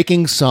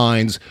 making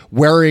signs,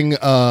 wearing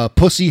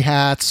pussy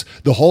hats,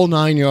 the whole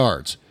 9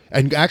 yards,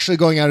 and actually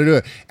going out to do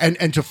it.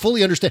 And to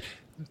fully understand,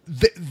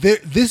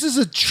 this is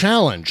a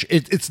challenge.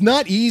 It's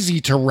not easy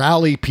to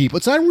rally people.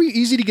 It's not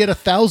easy to get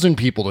 1,000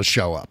 people to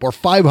show up or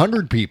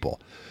 500 people.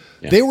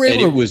 Yeah. They were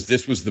able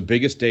this was the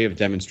biggest day of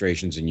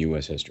demonstrations in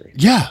U.S. history.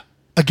 Yeah.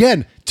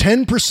 Again,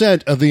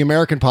 10% of the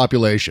American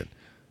population.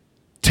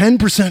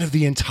 10% of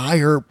the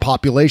entire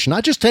population,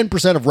 not just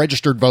 10% of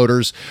registered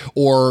voters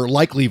or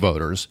likely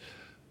voters,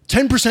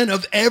 10%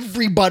 of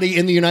everybody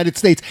in the United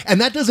States.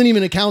 And that doesn't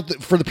even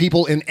account for the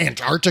people in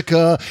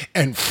Antarctica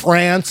and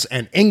France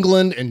and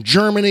England and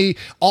Germany,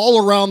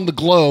 all around the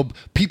globe,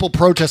 people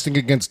protesting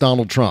against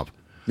Donald Trump.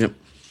 Yep.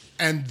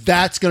 And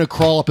that's going to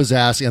crawl up his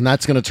ass, and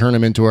that's going to turn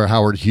him into a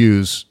Howard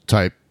Hughes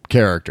type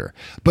character.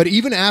 But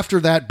even after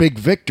that big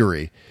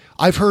victory,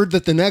 I've heard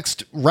that the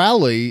next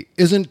rally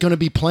isn't going to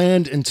be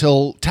planned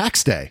until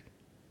tax day.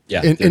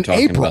 Yeah, in they're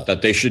talking April. about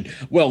that. They should.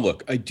 Well,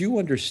 look, I do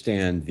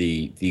understand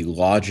the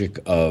logic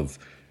of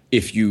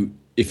if you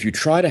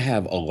try to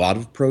have a lot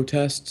of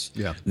protests,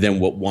 then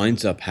what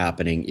winds up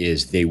happening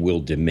is they will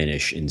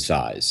diminish in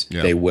size.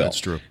 Yeah, they will. That's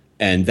true.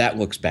 And that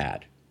looks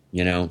bad.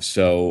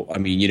 So I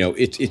mean,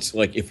 it's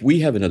like if we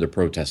have another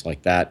protest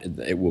like that,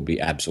 it will be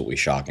absolutely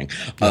shocking.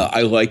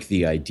 I like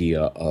the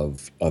idea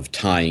of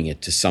tying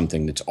it to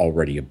something that's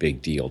already a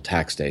big deal,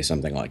 tax day,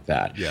 something like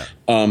that. Yeah.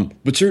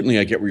 But certainly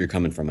I get where you're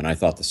coming from, and I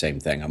thought the same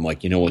thing. I'm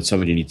like,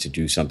 somebody needs to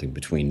do something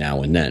between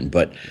now and then.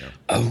 But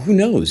who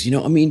knows?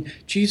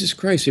 Jesus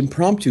Christ,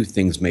 impromptu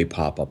things may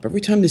pop up every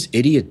time this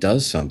idiot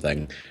does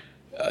something.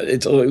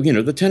 It's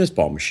the tennis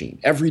ball machine.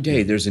 Every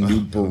day there's a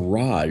new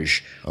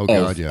barrage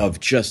of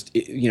just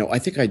I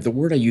think the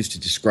word I used to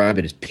describe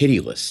it is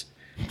pitiless.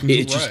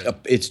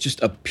 It's just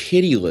a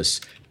pitiless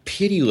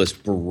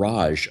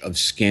barrage of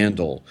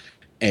scandal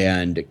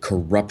and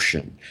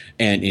corruption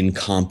and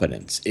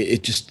incompetence.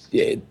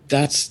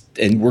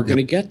 And we're going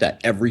to get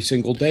that every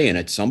single day. And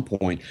at some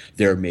point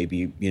there may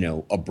be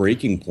a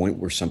breaking point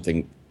where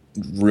something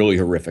really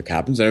horrific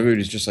happens and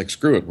everybody's just like,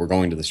 screw it, we're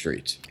going to the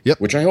streets. Yep.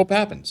 Which I hope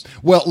happens.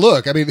 Well,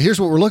 look, I mean,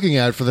 here's what we're looking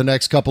at for the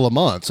next couple of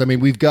months. I mean,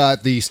 we've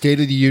got the State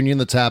of the Union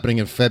that's happening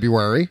in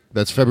February.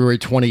 That's February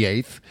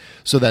 28th.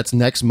 So that's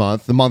next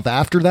month. The month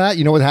after that,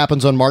 you know what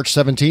happens on March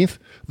 17th?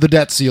 The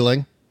debt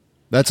ceiling.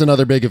 That's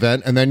another big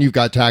event. And then you've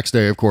got tax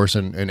day, of course,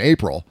 in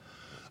April.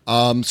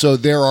 So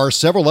there are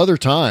several other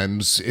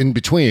times in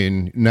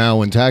between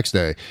now and tax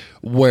day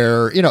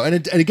where,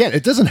 and again,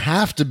 it doesn't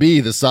have to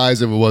be the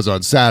size of it was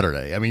on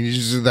Saturday. I mean,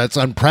 that's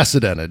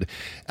unprecedented.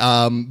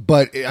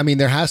 But I mean,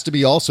 there has to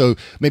be also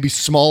maybe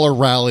smaller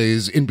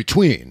rallies in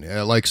between,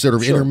 like sort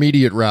of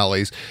intermediate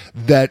rallies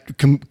that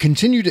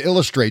continue to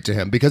illustrate to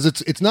him, because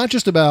it's not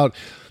just about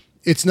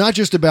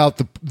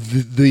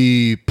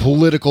the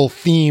political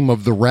theme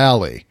of the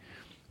rally.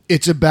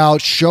 It's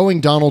about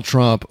showing Donald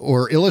Trump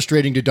or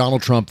illustrating to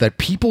Donald Trump that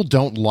people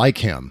don't like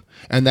him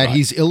and that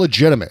he's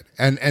illegitimate.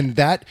 And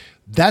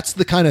that's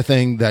the kind of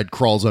thing that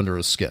crawls under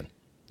his skin.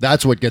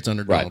 That's what gets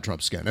under Donald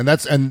Trump's skin.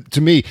 And to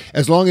me,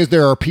 as long as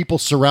there are people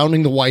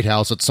surrounding the White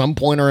House at some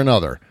point or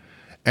another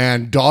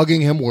and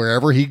dogging him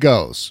wherever he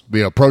goes,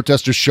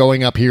 protesters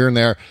showing up here and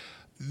there,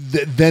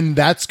 then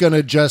that's going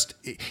to just,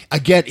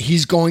 again,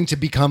 he's going to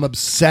become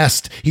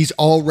obsessed. He's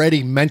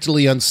already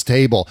mentally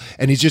unstable.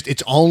 And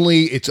it's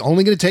only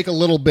going to take a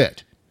little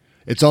bit.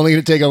 It's only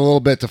going to take a little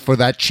bit for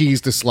that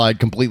cheese to slide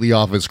completely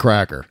off his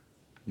cracker.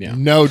 Yeah.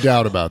 No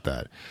doubt about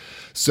that.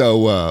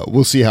 So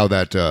we'll see how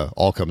that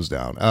all comes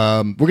down.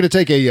 We're going to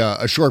take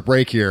a short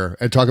break here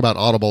and talk about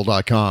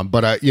audible.com.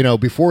 But,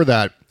 before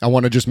that, I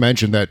want to just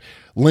mention that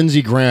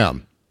Lindsey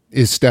Graham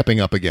is stepping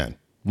up again.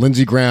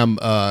 Lindsey Graham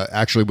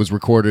actually was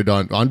recorded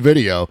on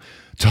video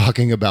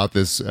talking about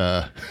this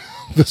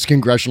this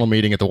congressional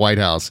meeting at the White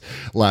House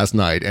last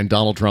night and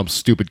Donald Trump's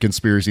stupid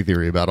conspiracy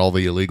theory about all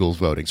the illegals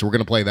voting. So we're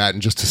going to play that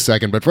in just a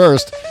second. But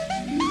first,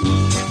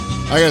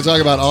 I got to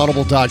talk about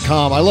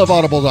audible.com. I love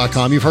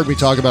audible.com. You've heard me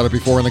talk about it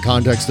before in the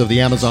context of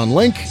the Amazon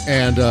link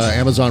and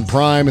Amazon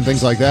Prime and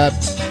things like that.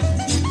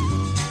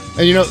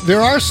 And,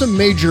 there are some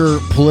major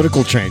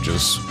political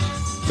changes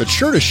that's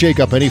sure to shake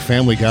up any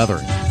family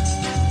gathering.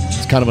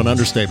 It's kind of an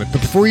understatement.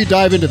 But before you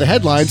dive into the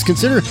headlines,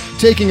 consider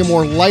taking a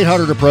more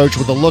lighthearted approach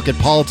with a look at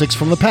politics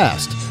from the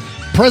past.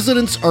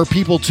 Presidents Are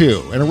People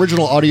Too, an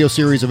original audio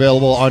series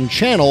available on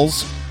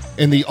channels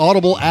in the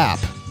Audible app.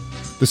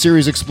 The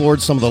series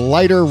explored some of the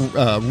lighter,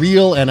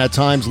 real, and at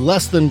times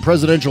less than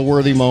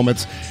presidential-worthy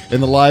moments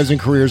in the lives and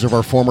careers of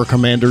our former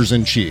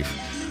commanders-in-chief.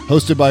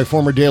 Hosted by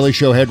former Daily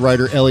Show head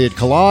writer Elliot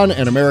Kalan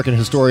and American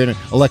historian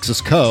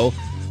Alexis Coe,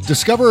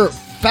 discover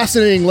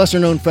fascinating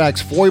lesser-known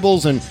facts,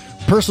 foibles, and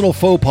personal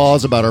faux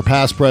pas about our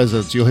past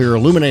presidents. You'll hear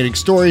illuminating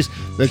stories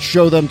that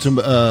show them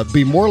to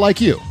be more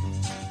like you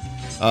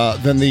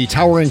than the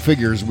towering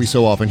figures we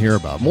so often hear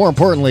about. More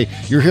importantly,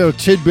 you'll hear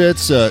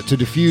tidbits to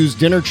diffuse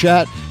dinner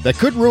chat that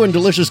could ruin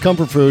delicious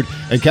comfort food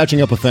and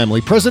catching up with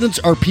family. Presidents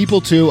Are People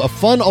Too, a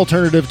fun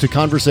alternative to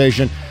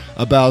conversation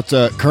about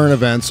current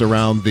events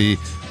around the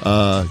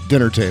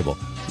dinner table.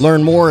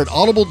 Learn more at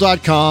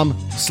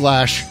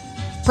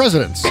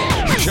audible.com/presidents.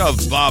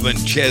 Shove Bob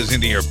and Chez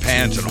into your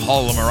pants and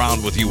haul them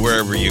around with you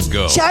wherever you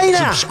go.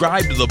 China!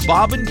 Subscribe to the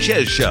Bob and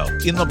Chez Show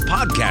in the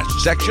podcast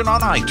section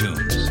on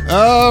iTunes.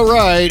 All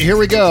right, here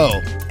we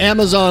go.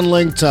 Amazon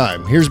link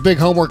time. Here's big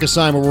homework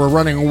assignment. We're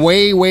running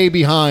way, way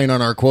behind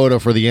on our quota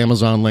for the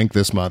Amazon link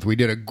this month. We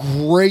did a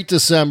great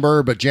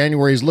December, but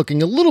January is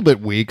looking a little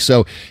bit weak,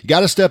 so you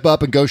got to step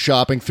up and go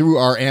shopping through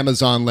our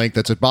Amazon link.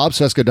 That's at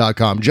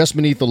bobcesca.com. Just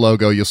beneath the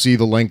logo, you'll see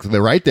the link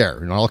right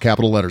there in all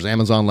capital letters,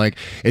 Amazon link.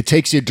 It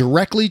takes you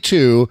directly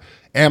to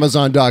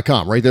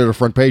Amazon.com. Right there at the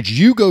front page.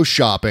 You go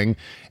shopping,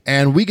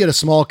 and we get a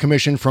small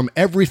commission from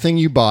everything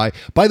you buy.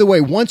 By the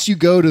way, once you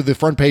go to the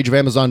front page of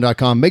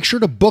Amazon.com, make sure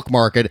to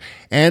bookmark it.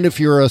 And if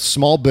you're a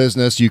small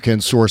business, you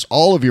can source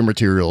all of your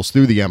materials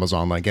through the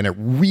Amazon link. And it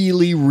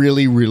really,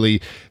 really,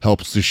 really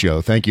helps the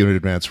show. Thank you in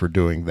advance for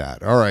doing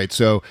that. All right.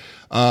 So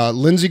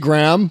Lindsey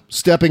Graham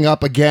stepping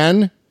up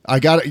again. I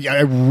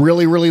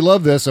really, really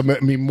love this. I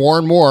mean, more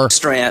and more.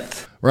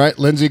 Strength. Right.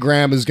 Lindsey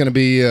Graham is going to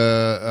be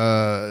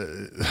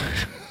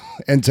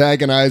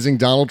antagonizing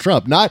Donald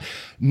Trump. Not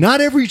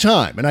every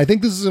time. And I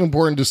think this is an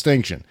important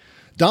distinction.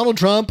 Donald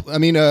Trump,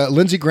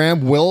 Lindsey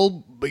Graham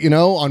will,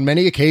 on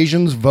many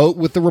occasions vote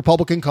with the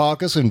Republican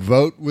caucus and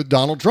vote with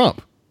Donald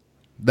Trump.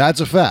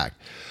 That's a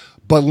fact.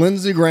 But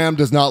Lindsey Graham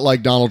does not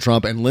like Donald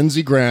Trump, and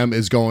Lindsey Graham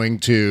is going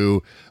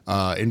to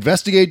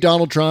investigate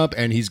Donald Trump,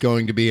 and he's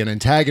going to be an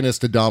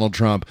antagonist to Donald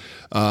Trump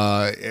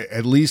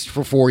at least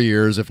for 4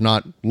 years, if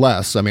not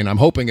less. I mean, I'm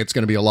hoping it's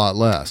going to be a lot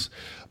less.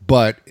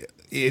 But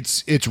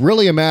it's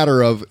really a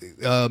matter of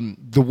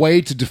the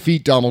way to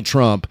defeat Donald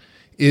Trump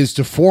is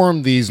to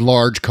form these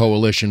large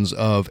coalitions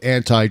of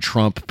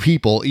anti-Trump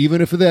people,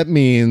 even if that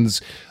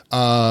means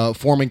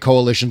forming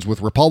coalitions with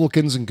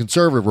Republicans and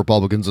conservative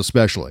Republicans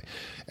especially.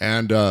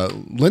 And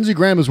Lindsey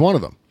Graham is one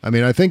of them. I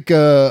mean, I think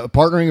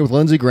partnering with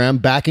Lindsey Graham,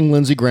 backing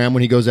Lindsey Graham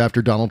when he goes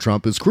after Donald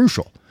Trump is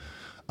crucial.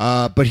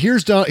 But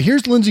here's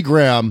Lindsey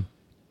Graham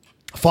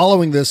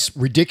following this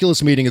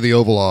ridiculous meeting of the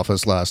Oval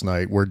Office last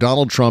night where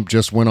Donald Trump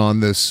just went on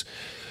this,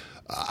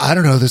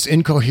 this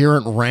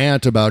incoherent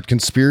rant about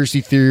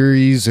conspiracy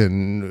theories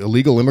and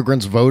illegal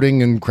immigrants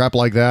voting and crap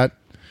like that.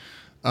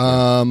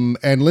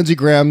 And Lindsey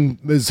Graham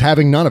is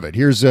having none of it.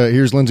 Here's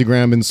Lindsey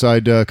Graham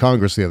inside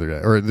Congress the other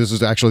day, or this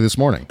is actually this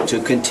morning. To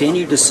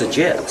continue to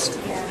suggest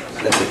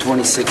that the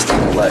 2016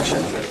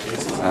 election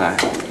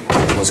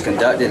was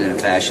conducted in a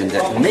fashion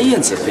that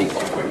millions of people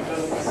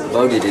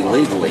voted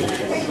illegally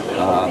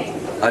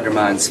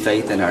undermines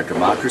faith in our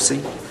democracy.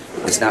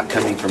 It's not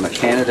coming from a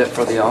candidate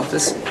for the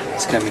office.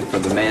 It's coming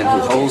from the man who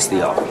holds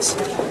the office.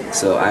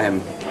 So I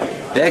am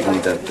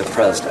begging the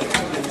president,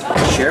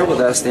 share with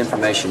us the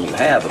information you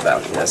have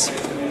about this,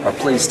 or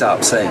please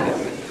stop saying it.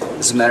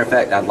 As a matter of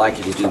fact, I'd like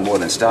you to do more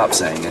than stop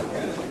saying it.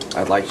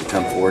 I'd like you to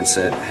come forward and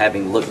say,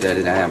 having looked at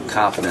it, I am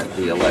confident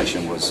the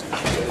election was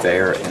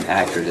fair and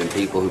accurate and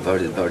people who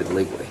voted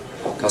legally.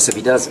 Because if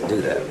he doesn't do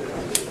that,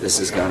 this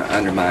is going to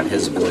undermine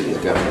his ability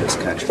to govern this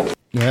country.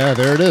 Yeah,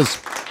 there it is.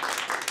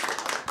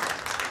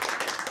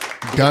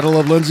 Gotta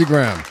love Lindsey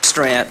Graham.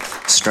 Strength.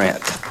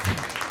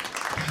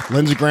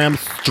 Lindsey Graham,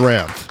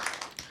 strength.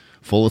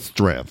 Full of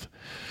strength.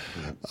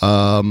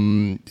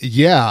 That's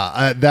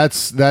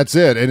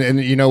it.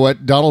 And you know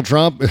what? Donald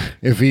Trump,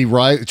 if he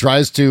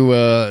tries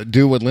to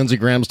do what Lindsey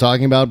Graham's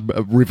talking about,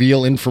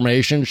 reveal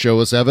information, show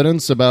us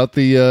evidence about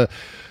the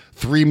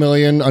 3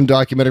 million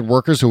undocumented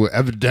workers who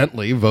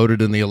evidently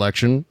voted in the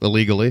election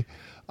illegally,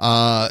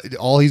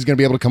 all he's going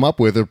to be able to come up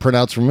with are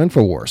printouts from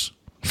InfoWars.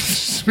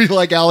 Be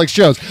like Alex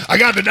Jones. I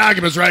got the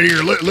documents right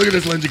here. Look at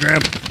this, Lindsey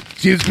Graham.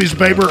 See this piece of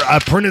paper? I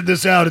printed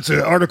this out. It's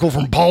an article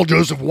from Paul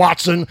Joseph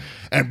Watson.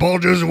 And Paul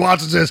Joseph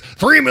Watson says,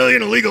 3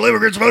 million illegal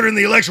immigrants voted in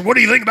the election. What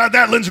do you think about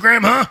that, Lindsey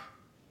Graham, huh?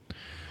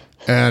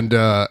 And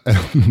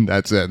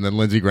that's it. And then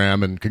Lindsey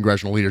Graham and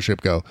congressional leadership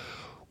go,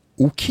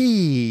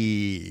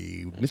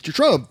 okay, Mr.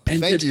 Trump,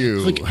 thank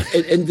you.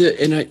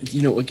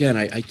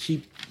 I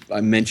keep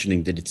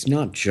mentioning that it's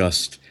not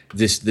just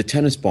the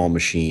tennis ball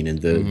machine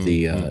and the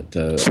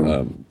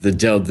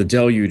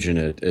deluge in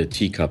a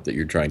teacup that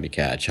you're trying to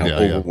catch, how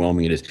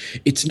overwhelming it is.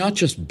 It's not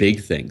just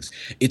big things.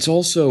 It's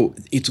also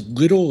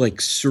little like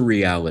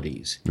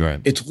surrealities. Right.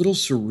 It's little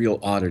surreal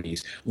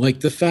oddities,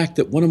 like the fact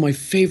that one of my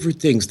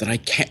favorite things that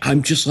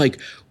I'm just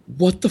like,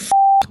 what the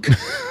fuck?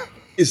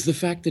 Is the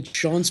fact that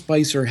Sean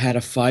Spicer had a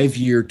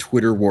 5-year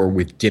Twitter war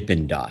with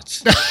Dippin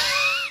Dots.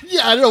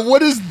 Yeah, I don't know.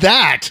 What is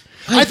that?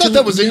 I thought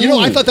that was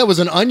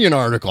an Onion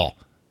article.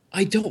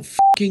 I don't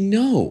fucking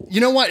know.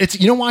 You know what?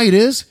 You know why it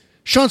is?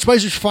 Sean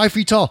Spicer's 5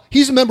 feet tall.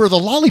 He's a member of the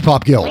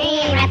Lollipop Guild.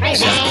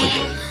 Exactly.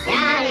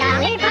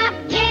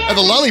 And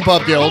the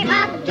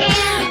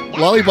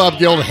Lollipop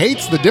Guild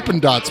hates the Dippin'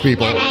 Dots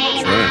people.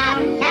 Right.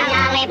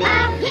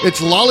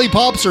 It's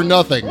lollipops or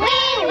nothing.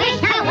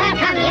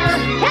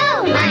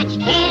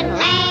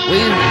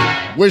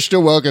 We wish to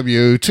welcome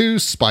you to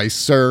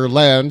Spicer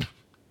Land.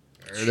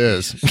 There it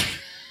is.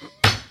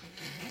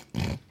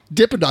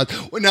 Dippin' Dots.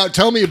 Now,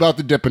 tell me about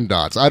the Dippin'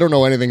 Dots. I don't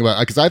know anything about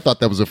it because I thought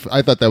that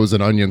was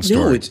an Onion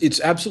story. No,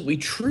 it's absolutely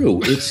true.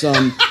 It's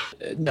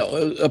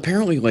no,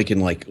 apparently like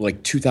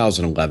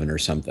 2011 or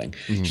something.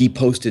 Mm-hmm. He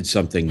posted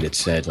something that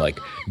said like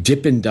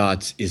Dippin'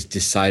 Dots is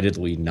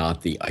decidedly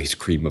not the ice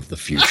cream of the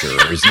future,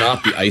 or is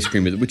not the ice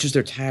cream which is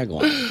their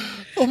tagline.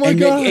 Oh my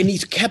God. And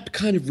he's kept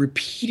kind of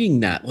repeating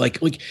that. Like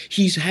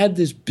he's had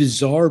this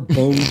bizarre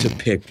bone to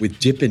pick with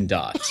Dippin'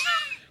 Dots.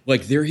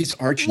 Like they're his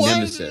arch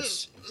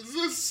nemesis.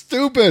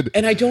 Stupid.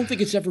 And I don't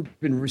think it's ever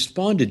been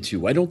responded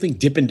to. I don't think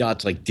Dippin'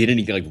 Dots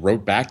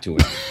wrote back to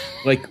him.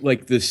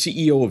 like the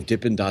CEO of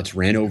Dippin' Dots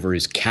ran over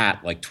his cat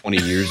like 20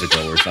 years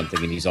ago or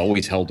something, and he's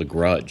always held a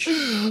grudge.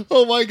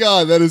 Oh my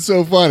God, that is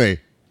so funny.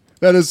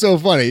 That is so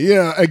funny. You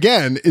know,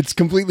 again, it's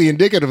completely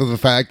indicative of the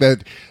fact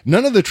that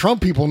none of the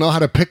Trump people know how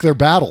to pick their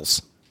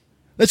battles.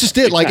 That's just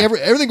it. Exactly.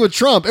 Like everything with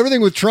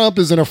Trump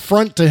is an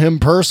affront to him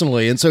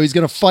personally, and so he's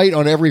going to fight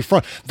on every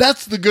front.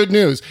 That's the good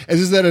news,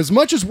 is that as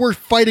much as we're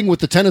fighting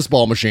with the tennis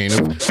ball machine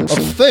of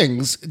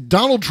things,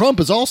 Donald Trump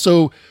is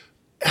also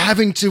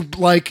having to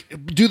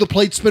do the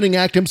plate spinning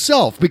act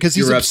himself because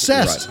he's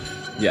obsessed. Right.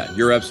 Yeah,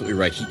 you're absolutely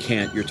right. He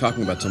can't. You're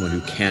talking about someone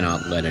who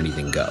cannot let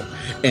anything go.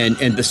 And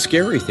the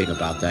scary thing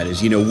about that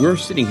is, we're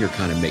sitting here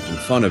kind of making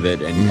fun of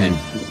it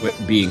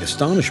and being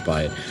astonished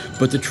by it.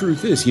 But the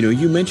truth is,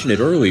 you mentioned it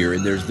earlier,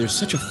 and there's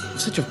such a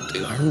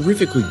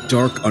horrifically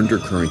dark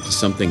undercurrent to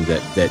something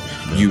that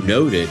you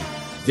noted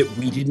that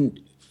we didn't.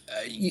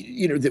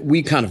 That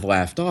we kind of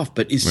laughed off,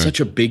 but is such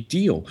a big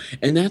deal.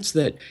 And that's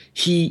that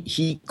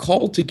he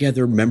called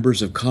together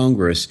members of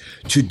Congress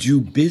to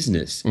do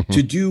business,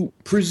 to do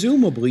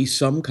presumably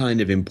some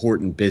kind of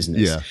important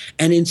business. Yeah.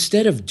 And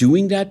instead of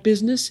doing that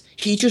business,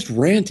 he just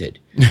ranted.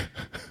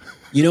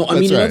 In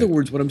other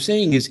words, what I'm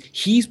saying is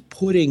he's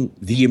putting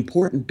the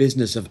important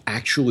business of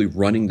actually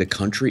running the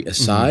country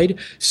aside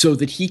so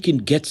that he can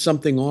get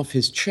something off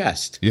his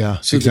chest. Yeah,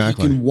 so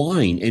exactly. that he can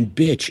whine and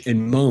bitch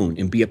and moan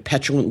and be a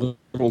petulant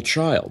little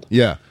child.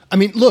 Yeah. I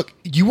mean, look,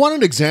 you want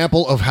an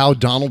example of how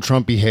Donald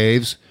Trump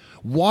behaves?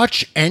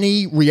 Watch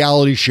any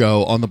reality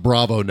show on the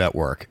Bravo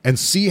network and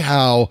see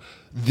how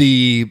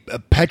the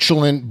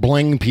petulant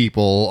bling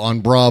people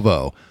on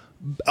Bravo,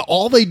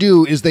 all they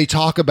do is they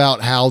talk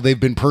about how they've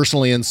been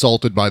personally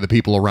insulted by the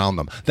people around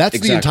them. That's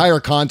the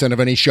entire content of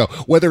any show,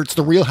 whether it's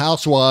the Real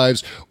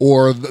Housewives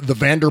or the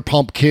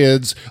Vanderpump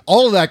Kids.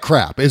 All of that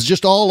crap is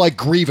just all like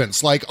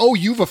grievance, like, oh,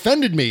 you've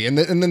offended me. And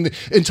then the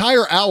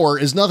entire hour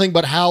is nothing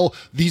but how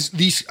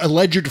these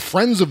alleged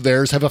friends of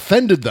theirs have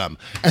offended them.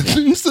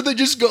 And so they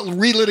just go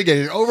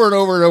relitigate it over and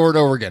over and over and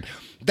over again.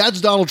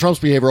 That's Donald Trump's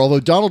behavior. Although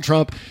Donald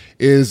Trump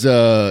is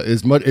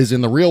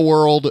in the real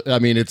world. I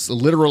mean, it's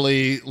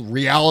literally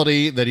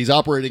reality that he's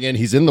operating in.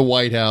 He's in the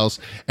White House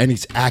and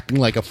he's acting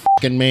like a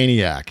fucking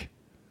maniac.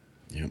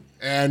 Yep.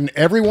 And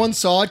everyone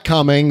saw it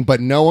coming,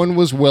 but no one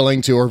was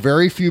willing to, or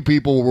very few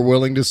people were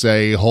willing to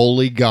say,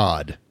 "Holy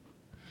God,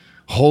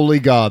 holy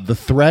God!" The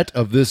threat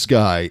of this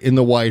guy in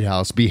the White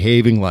House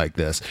behaving like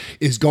this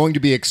is going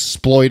to be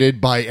exploited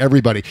by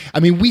everybody.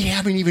 I mean, we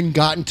haven't even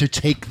gotten to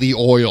take the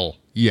oil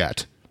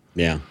yet.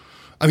 Yeah.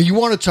 I mean, you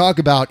want to talk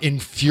about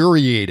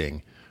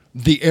infuriating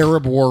the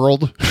Arab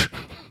world?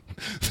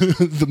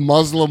 the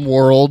Muslim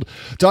world,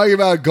 talking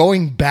about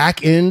going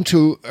back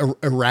into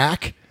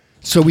Iraq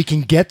so we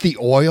can get the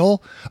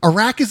oil.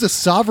 Iraq is a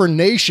sovereign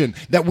nation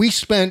that we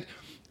spent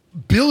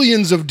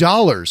billions of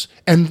dollars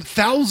and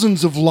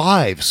thousands of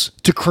lives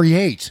to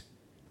create.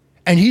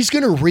 And he's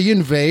going to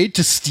reinvade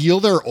to steal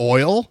their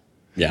oil?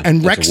 Yeah,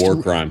 and that's a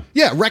war crime.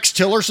 Yeah, Rex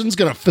Tillerson's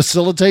going to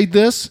facilitate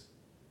this?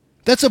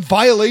 That's a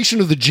violation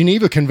of the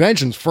Geneva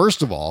Conventions,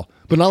 first of all,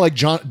 but not like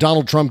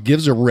Donald Trump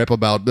gives a rip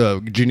about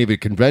the Geneva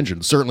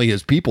Conventions. Certainly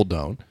his people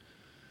don't.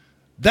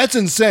 That's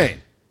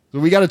insane. So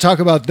we got to talk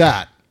about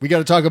that. We got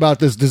to talk about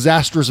this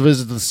disastrous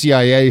visit to the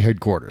CIA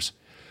headquarters.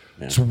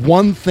 Yeah. It's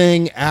one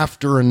thing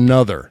after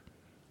another.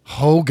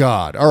 Oh,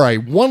 God. All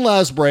right, one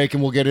last break,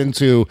 and we'll get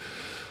into,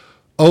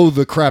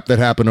 the crap that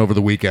happened over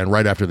the weekend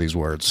right after these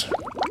words.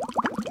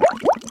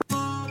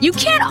 You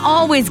can't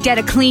always get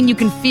a clean you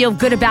can feel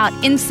good about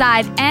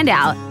inside and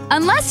out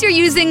unless you're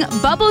using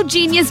Bubble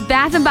Genius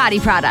Bath and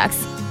Body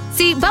products.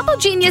 See, Bubble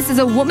Genius is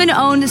a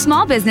woman-owned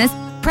small business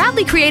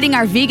proudly creating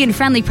our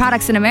vegan-friendly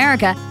products in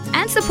America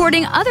and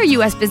supporting other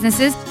U.S.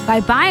 businesses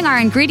by buying our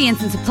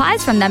ingredients and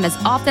supplies from them as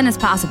often as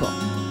possible.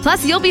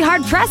 Plus, you'll be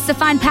hard-pressed to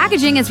find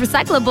packaging as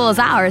recyclable as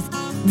ours.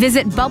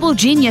 Visit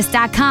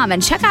BubbleGenius.com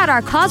and check out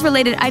our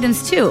cause-related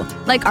items too,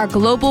 like our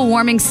global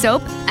warming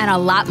soap and a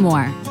lot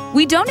more.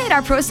 We donate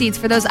our proceeds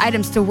for those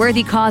items to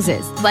worthy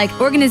causes, like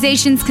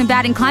organizations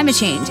combating climate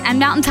change and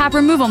mountaintop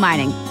removal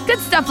mining. Good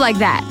stuff like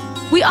that.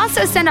 We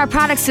also send our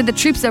products to the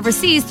troops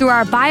overseas through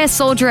our Buy a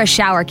Soldier a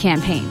Shower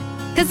campaign.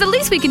 Because the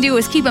least we can do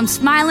is keep them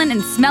smiling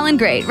and smelling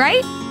great,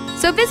 right?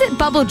 So visit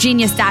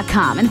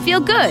BubbleGenius.com and feel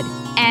good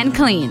and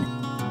clean.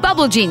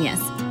 Bubble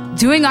Genius,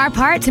 doing our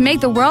part to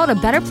make the world a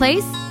better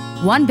place,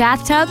 one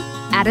bathtub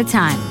at a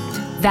time.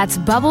 That's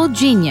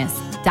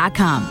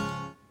BubbleGenius.com.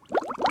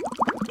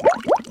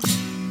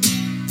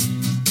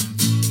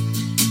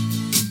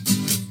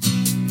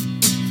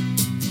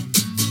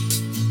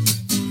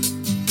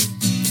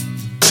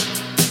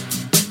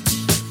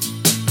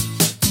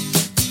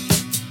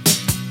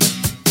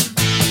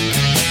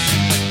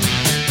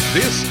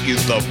 This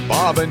is the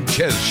Bob and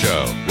Chez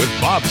Show with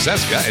Bob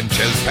Cesca and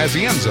Chez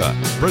Pazienza,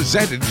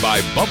 presented by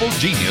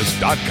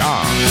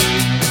BubbleGenius.com.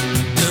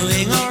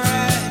 Doing all right.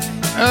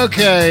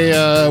 Okay,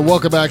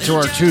 welcome back to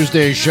our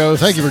Tuesday show.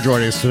 Thank you for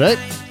joining us today.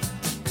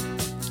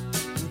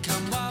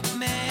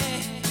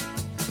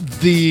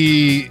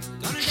 The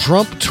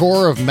Trump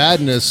tour of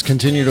madness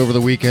continued over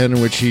the weekend,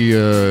 in which he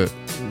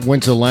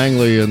went to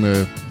Langley in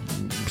the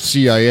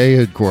CIA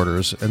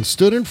headquarters and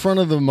stood in front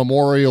of the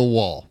memorial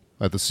wall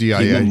at the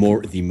CIA.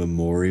 The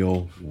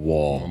memorial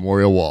wall.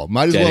 Memorial wall.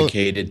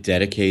 Dedicated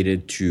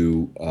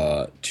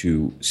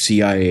to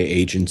CIA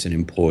agents and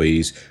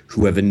employees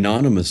who have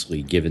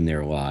anonymously given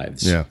their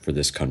lives for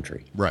this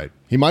country. Right.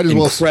 He might as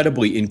well.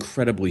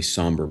 Incredibly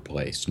somber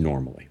place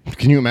normally.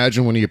 Can you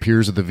imagine when he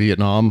appears at the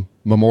Vietnam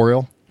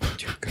Memorial?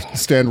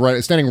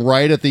 Standing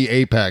right at the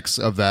apex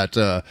of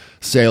that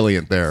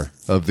salient there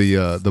of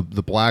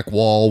the black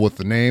wall with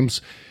the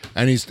names,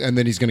 and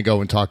then he's going to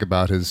go and talk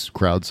about his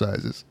crowd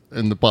sizes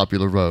and the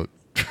popular vote.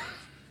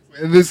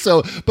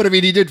 But I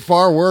mean, he did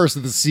far worse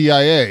at the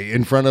CIA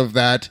in front of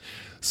that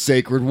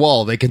sacred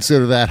wall. They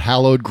consider that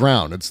hallowed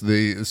ground.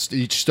 It's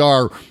each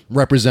star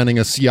representing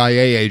a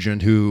CIA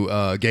agent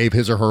who gave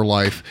his or her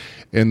life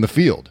in the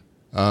field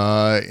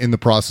in the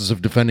process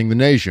of defending the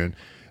nation.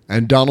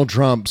 And Donald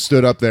Trump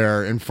stood up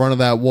there in front of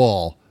that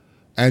wall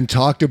and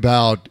talked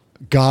about,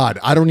 God,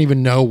 I don't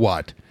even know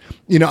what.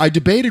 You know, I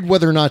debated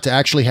whether or not to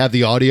actually have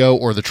the audio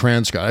or the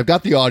transcript. I've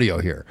got the audio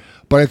here,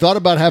 but I thought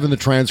about having the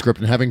transcript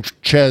and having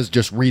Chez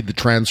just read the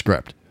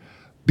transcript,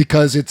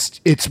 because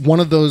it's one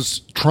of those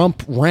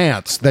Trump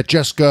rants that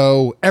just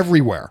go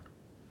everywhere.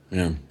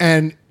 Yeah.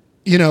 And,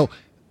 you know,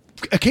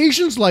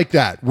 occasions like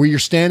that where you're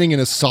standing in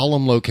a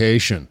solemn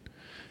location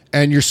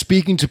and you're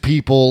speaking to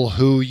people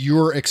who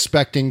you're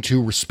expecting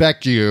to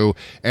respect you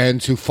and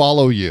to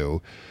follow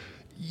you,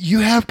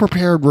 you have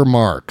prepared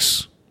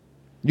remarks.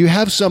 You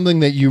have something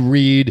that you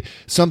read,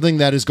 something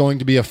that is going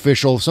to be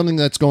official, something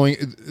that's going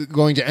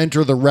to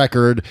enter the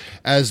record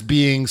as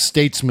being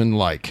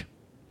statesmanlike.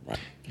 Right.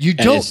 You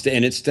don't.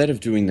 And instead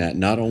of doing that,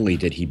 not only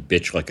did he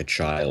bitch like a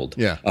child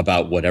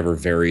about whatever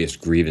various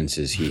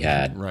grievances he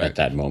had at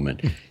that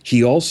moment,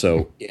 he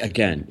also,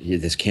 again,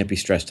 this can't be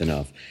stressed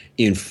enough,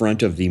 in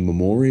front of the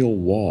memorial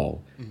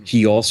wall,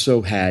 he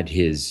also had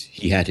his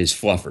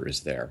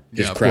fluffers there,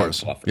 his crowd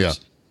fluffers. Yeah.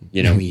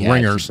 You know, he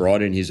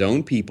brought in his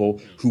own people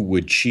who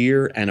would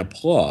cheer and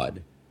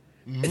applaud.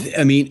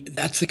 I mean,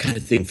 that's the kind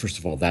of thing. First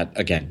of all, that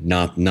again,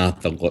 not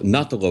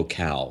the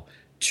locale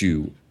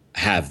to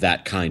have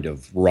that kind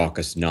of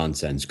raucous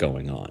nonsense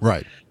going on.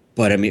 Right.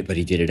 But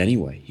he did it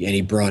anyway, and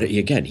he brought it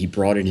again. He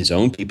brought in his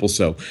own people,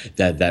 so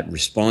that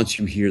response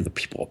you hear, the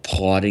people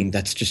applauding,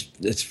 that's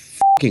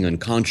fucking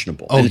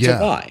unconscionable. Oh, and it's a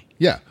lie.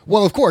 Yeah.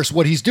 Well, of course,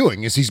 what he's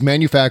doing is he's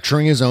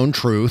manufacturing his own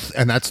truth,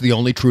 and that's the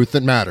only truth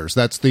that matters.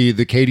 That's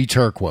the Katie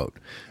Tur quote.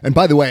 And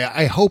by the way,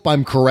 I hope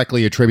I'm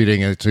correctly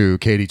attributing it to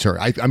Katie Tur.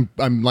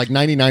 I'm like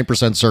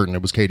 99% certain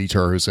it was Katie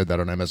Tur who said that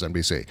on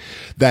MSNBC,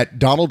 that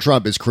Donald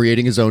Trump is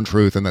creating his own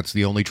truth, and that's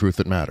the only truth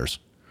that matters.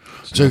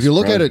 So if you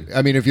look at it,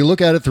 if you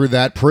look at it through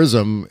that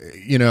prism,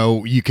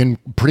 you can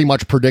pretty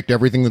much predict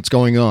everything that's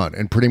going on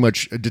and pretty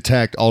much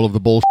detect all of the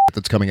bullshit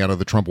that's coming out of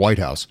the Trump White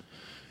House.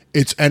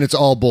 It's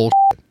all bullshit.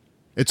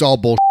 It's all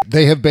bullshit.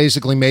 They have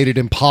basically made it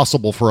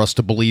impossible for us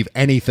to believe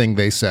anything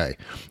they say.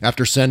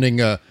 After sending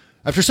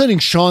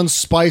Sean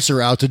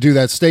Spicer out to do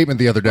that statement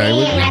the other day.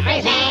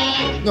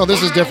 No,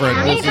 this is different.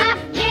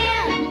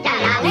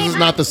 This is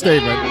not the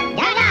statement.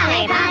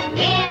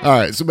 All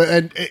right, so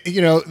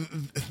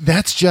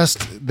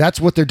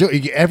that's what they're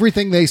doing.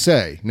 Everything they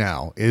say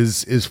now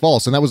is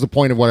false, and that was the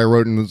point of what I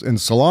wrote in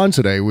Salon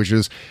today, which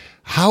is,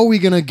 how are we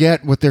going to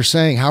get what they're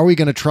saying? How are we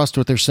going to trust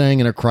what they're saying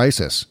in a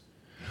crisis?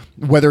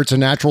 Whether it's a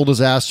natural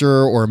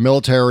disaster or a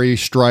military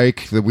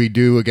strike that we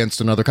do against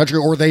another country,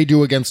 or they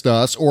do against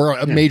us, or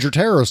a major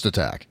terrorist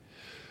attack.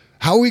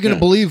 How are we going to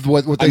believe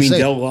what they say?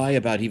 They'll lie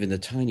about even the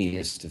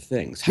tiniest of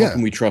things. How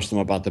can we trust them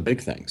about the big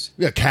things?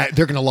 Yeah,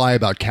 they're going to lie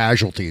about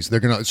casualties.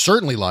 They're going to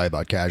certainly lie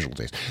about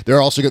casualties. They're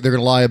going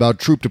to lie about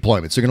troop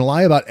deployments. They're going to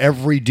lie about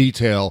every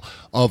detail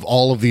of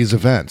all of these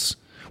events.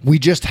 We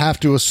just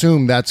have to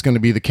assume that's going to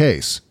be the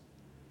case.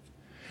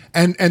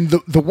 And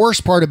the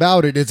worst part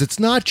about it is it's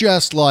not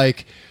just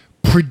like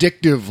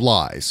predictive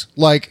lies.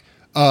 Like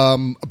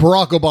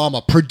Barack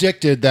Obama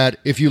predicted that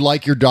if you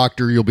like your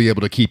doctor, you'll be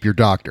able to keep your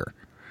doctor.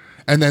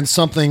 And then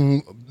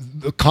something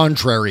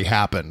contrary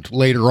happened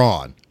later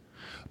on.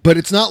 But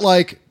it's not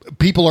like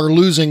people are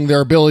losing their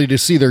ability to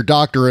see their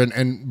doctor and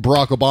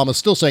Barack Obama's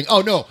still saying,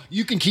 oh, no,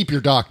 you can keep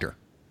your doctor.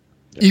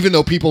 Yeah. Even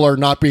though people are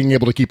not being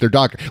able to keep their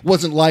doctor. It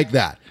wasn't like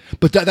that.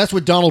 But that's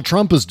what Donald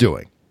Trump is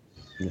doing.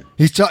 Yeah.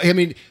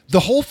 The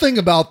whole thing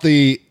about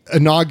the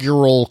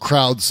inaugural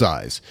crowd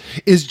size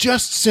is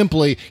just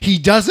simply he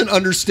doesn't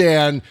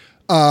understand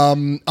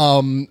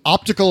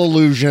optical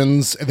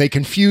illusions. They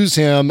confuse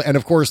him, and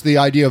of course the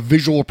idea of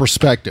visual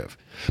perspective,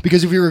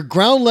 because if you're at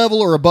ground level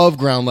or above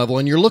ground level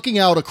and you're looking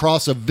out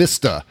across a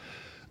vista,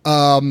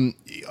 everything's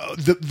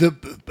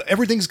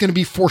going to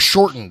be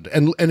foreshortened,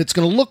 and it's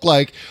going to look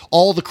like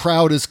all the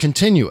crowd is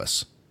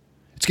continuous.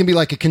 It's going to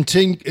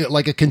be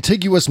like a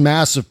contiguous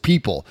mass of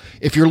people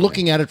if you're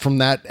looking at it from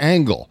that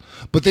angle.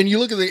 But then you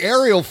look at the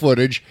aerial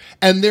footage,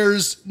 and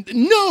there's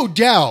no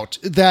doubt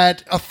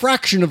that a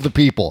fraction of the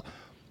people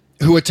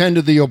who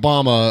attended the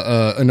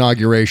Obama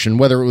inauguration,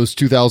 whether it was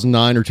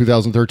 2009 or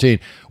 2013,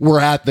 were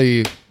at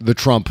the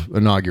Trump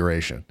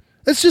inauguration.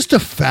 It's just a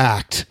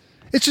fact.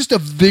 It's just a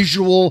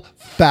visual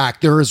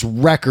fact. There is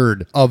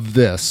record of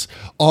this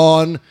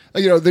on,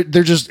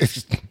 they're just,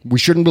 we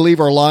shouldn't believe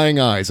our lying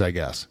eyes, I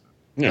guess.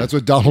 Yeah. That's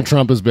what Donald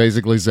Trump is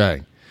basically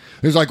saying.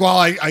 He's like, well,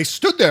 I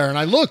stood there and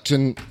I looked,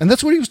 and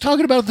that's what he was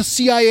talking about at the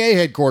CIA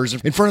headquarters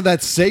in front of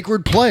that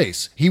sacred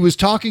place. He was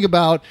talking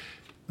about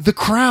the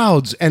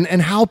crowds and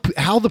how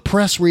the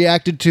press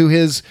reacted to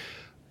his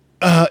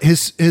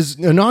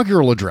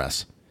inaugural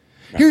address.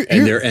 Right.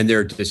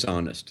 They're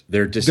dishonest.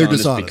 They're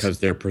dishonest because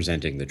they're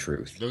presenting the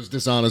truth. Those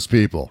dishonest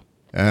people.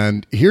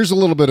 And here's a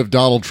little bit of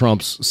Donald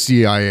Trump's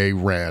CIA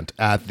rant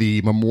at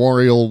the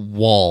memorial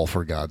wall,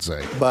 for God's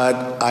sake. But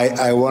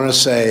I want to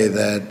say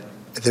that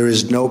there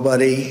is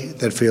nobody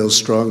that feels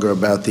stronger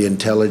about the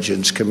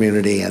intelligence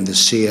community and the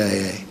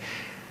CIA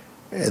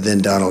than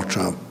Donald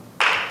Trump.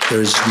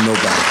 There is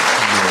nobody.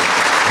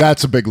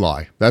 That's a big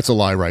lie. That's a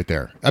lie right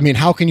there. I mean,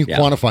 how can you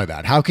quantify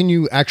that? How can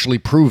you actually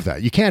prove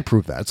that? You can't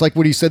prove that. It's like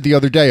what he said the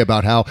other day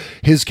about how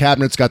his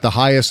cabinet's got the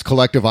highest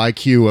collective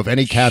IQ of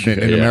any cabinet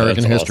in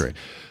American history.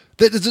 Awesome.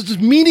 It's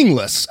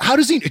meaningless. How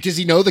does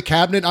he know the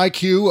cabinet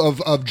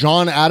IQ of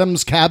John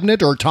Adams'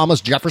 cabinet or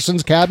Thomas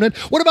Jefferson's cabinet?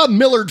 What about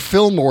Millard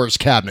Fillmore's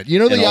cabinet? You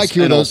know the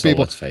IQ of those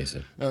people. Let's face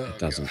it, it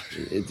doesn't.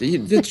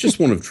 It's just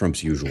one of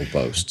Trump's usual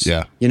boasts.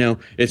 Yeah,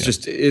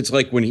 it's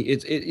like when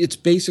it's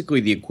basically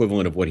the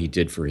equivalent of what he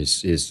did for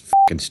his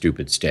fucking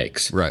stupid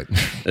steaks. Right,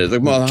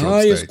 the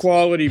highest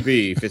quality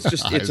beef. It's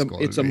just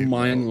it's a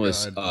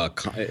mindless.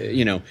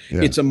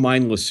 It's a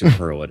mindless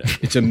superlative.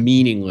 It's a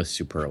meaningless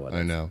superlative.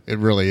 I know it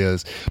really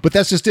is. But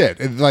that's just it.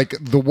 Like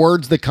the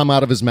words that come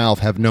out of his mouth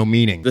have no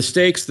meaning. The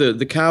steaks,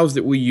 the cows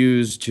that we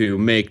use to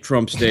make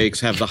Trump steaks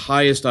have the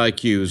highest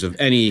IQs of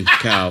any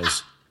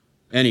cows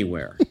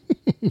anywhere.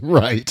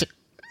 Right.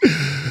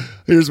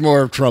 Here's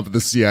more of Trump at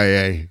the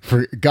CIA.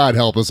 For God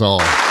help us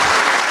all.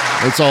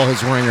 It's all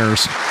his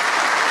ringers.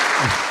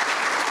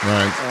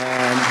 Right.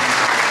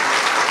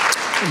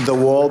 The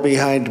wall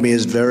behind me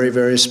is very,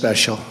 very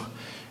special.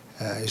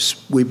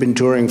 We've been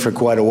touring for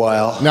quite a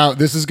while. Now,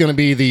 this is going to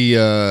be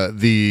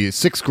the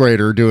sixth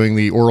grader doing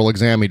the oral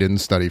exam he didn't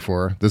study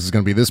for. This is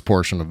going to be this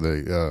portion of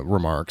the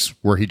remarks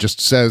where he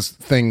just says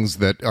things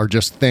that are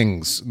just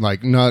things,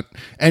 like not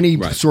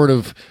any sort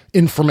of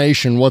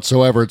information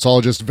whatsoever. It's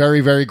all just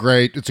very, very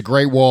great. It's a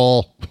great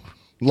wall.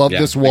 Love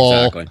this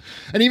wall. Exactly.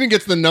 And even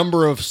gets the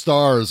number of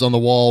stars on the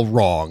wall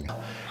wrong.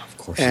 Of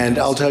course. And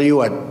I'll tell you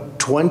what,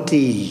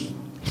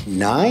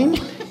 29?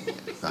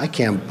 I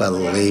can't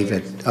believe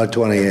it. Oh,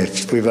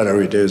 28. We better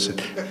reduce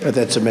it. But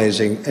that's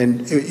amazing.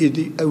 And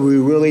we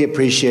really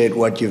appreciate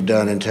what you've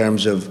done in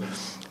terms of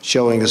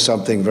showing us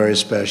something very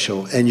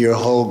special. And your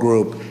whole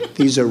group.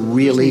 These are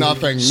really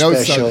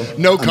special,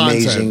 no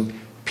amazing content.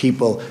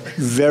 People.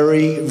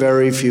 Very,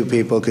 very few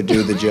people could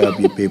do the job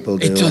you people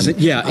do. It doesn't.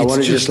 Yeah,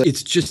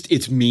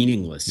 it's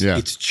meaningless.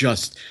 Yeah.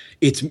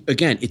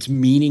 It's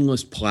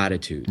meaningless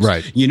platitudes.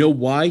 Right. You know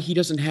why he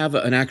doesn't have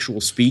an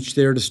actual speech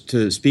there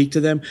to speak to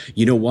them?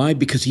 You know why?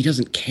 Because he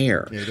doesn't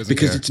care. Yeah, he doesn't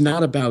because care. It's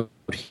not about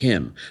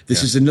him.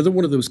 This is another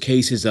one of those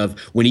cases of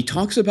when he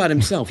talks about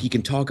himself, he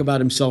can talk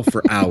about himself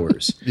for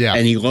hours. Yeah.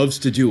 And he loves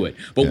to do it.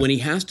 But when he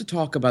has to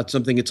talk about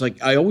something, it's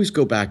like, I always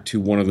go back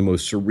to one of the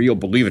most surreal,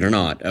 believe it or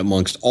not,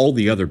 amongst all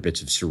the other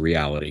bits of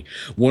surreality,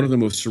 one of the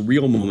most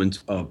surreal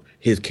moments of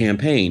his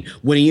campaign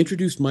when he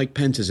introduced Mike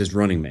Pence as his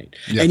running mate.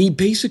 Yeah. And he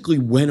basically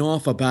went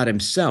off about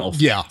himself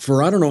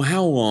for I don't know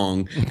how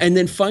long. And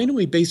then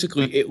finally,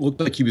 basically, it looked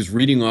like he was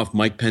reading off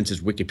Mike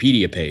Pence's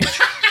Wikipedia page.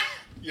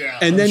 Yeah,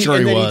 and then, sure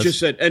and then he he just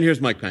said, and here's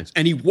Mike Pence.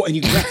 And he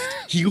left.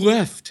 He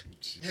left.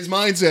 His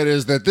mindset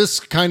is that this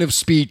kind of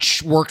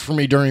speech worked for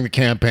me during the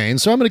campaign,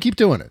 so I'm going to keep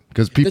doing it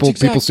because people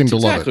seem to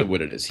love it. Exactly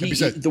what it is.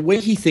 The way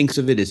he thinks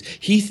of it is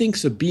he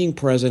thinks of being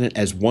president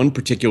as one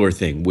particular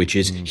thing, which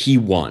is he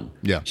won.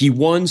 Yeah. He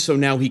won, so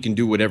now he can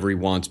do whatever he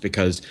wants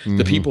because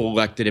the people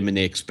elected him, and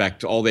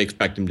all they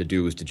expect him to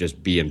do is to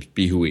just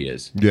be who he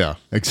is. Yeah,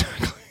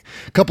 exactly.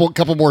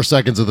 Couple more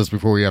seconds of this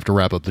before we have to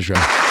wrap up the show.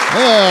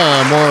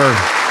 More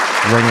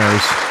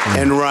ringers.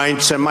 And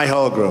Reince and my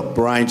whole group.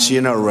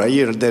 Reince,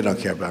 right? They don't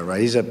care about Reince.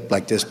 He's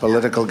like this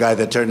political guy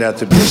that turned out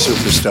to be a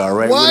superstar,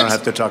 right? What? We don't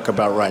have to talk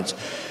about Reince.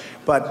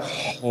 But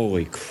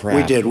holy crap,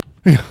 we did.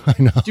 Yeah, I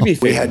know. Do me a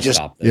favor, We had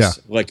stop this.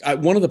 Yeah. Like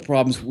one of the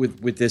problems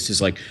with this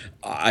is like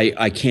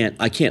I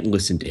can't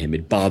listen to him.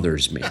 It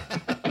bothers me.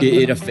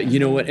 You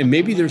know what? And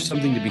maybe there's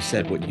something to be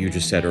said. What you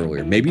just said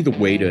earlier. Maybe the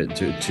way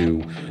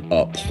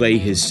to play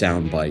his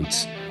sound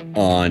bites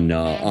on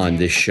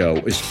this show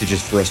is to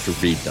just for us to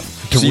read them,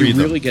 so you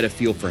really get a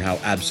feel for how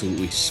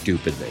absolutely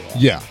stupid they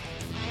are.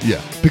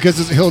 Yeah,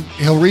 because he'll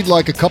read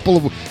like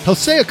he'll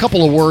say a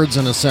couple of words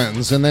in a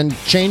sentence and then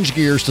change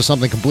gears to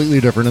something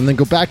completely different and then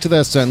go back to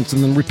that sentence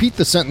and then repeat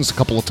the sentence a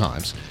couple of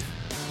times.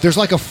 There's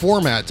like a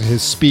format to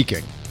his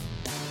speaking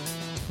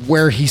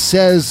where he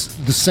says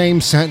the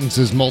same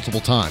sentences multiple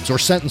times or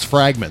sentence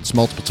fragments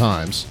multiple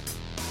times.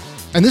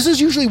 And this is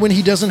usually when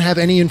he doesn't have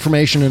any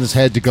information in his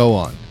head to go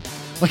on.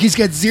 Like he's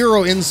got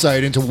zero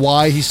insight into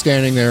why he's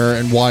standing there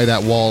and why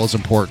that wall is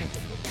important.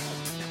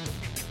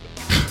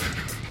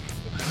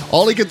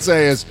 All he can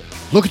say is,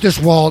 look at this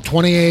wall,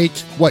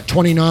 28,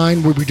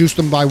 29, we reduced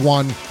them by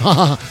 1. Ha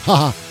ha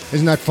ha.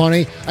 Isn't that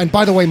funny? And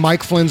by the way,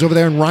 Mike Flynn's over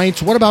there and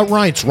Reince. What about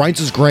Reince?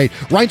 Reince is great.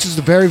 Reince is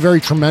very,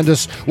 very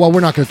tremendous. Well, we're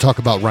not going to talk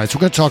about Reince.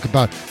 We're going to talk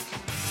about...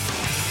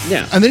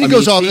 Yeah. And then he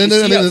goes off.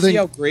 See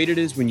how great it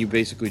is when you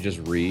basically just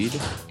read?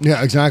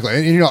 Yeah, exactly.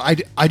 And, I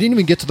didn't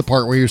even get to the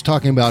part where he was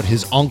talking about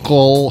his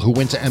uncle who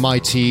went to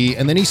MIT.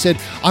 And then he said,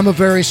 I'm a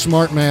very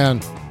smart man.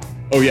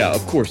 Oh, yeah,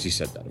 of course he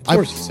said that. Of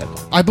course he said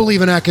that. I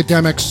believe in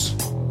academics.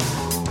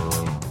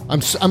 I'm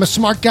a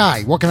smart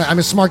guy. I'm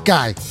a smart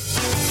guy.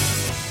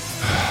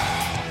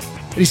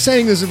 And he's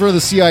saying this for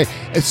the CIA.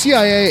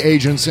 CIA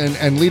agents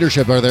and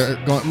leadership are there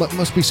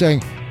must be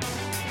saying,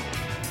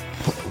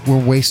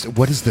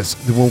 what is this?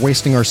 We're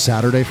wasting our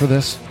Saturday for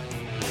this?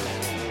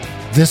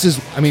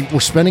 We're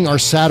spending our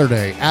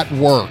Saturday at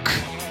work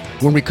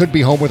when we could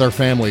be home with our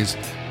families,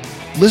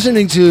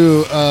 listening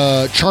to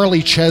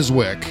Charlie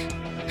Cheswick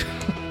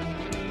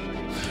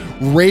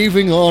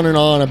raving on and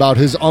on about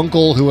his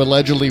uncle who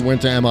allegedly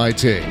went to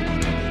MIT.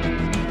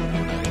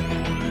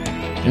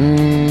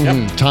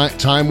 Yep.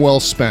 Time well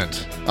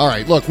spent. All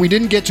right, look, we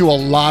didn't get to a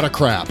lot of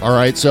crap, all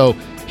right? So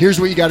here's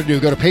what you got to do.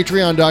 Go to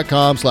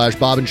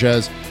patreon.com/Bob and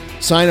Chez.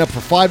 Sign up for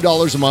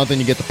 $5 a month and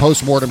you get the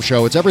post-mortem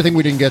show. It's everything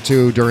we didn't get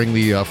to during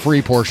the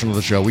free portion of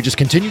the show. We just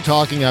continue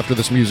talking after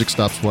this music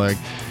stops playing.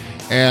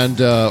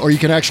 And or you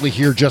can actually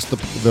hear just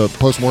the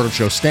post-mortem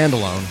show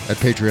standalone at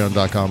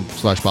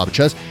patreon.com/Bob and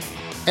Chez.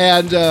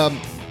 And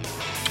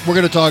we're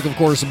going to talk, of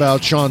course,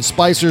 about Sean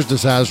Spicer's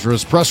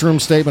disastrous press room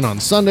statement on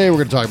Sunday. We're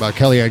going to talk about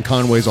Kellyanne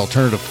Conway's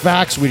alternative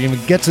facts. We didn't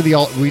even get to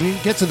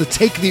the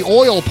take the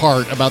oil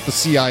part about the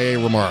CIA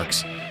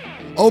remarks.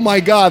 Oh my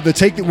God, we're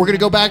going to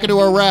go back into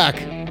Iraq.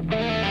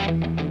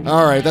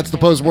 All right, that's the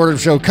post-mortem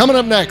show coming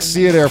up next.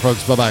 See you there,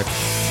 folks. Bye-bye.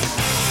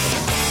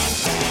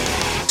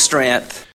 Strength.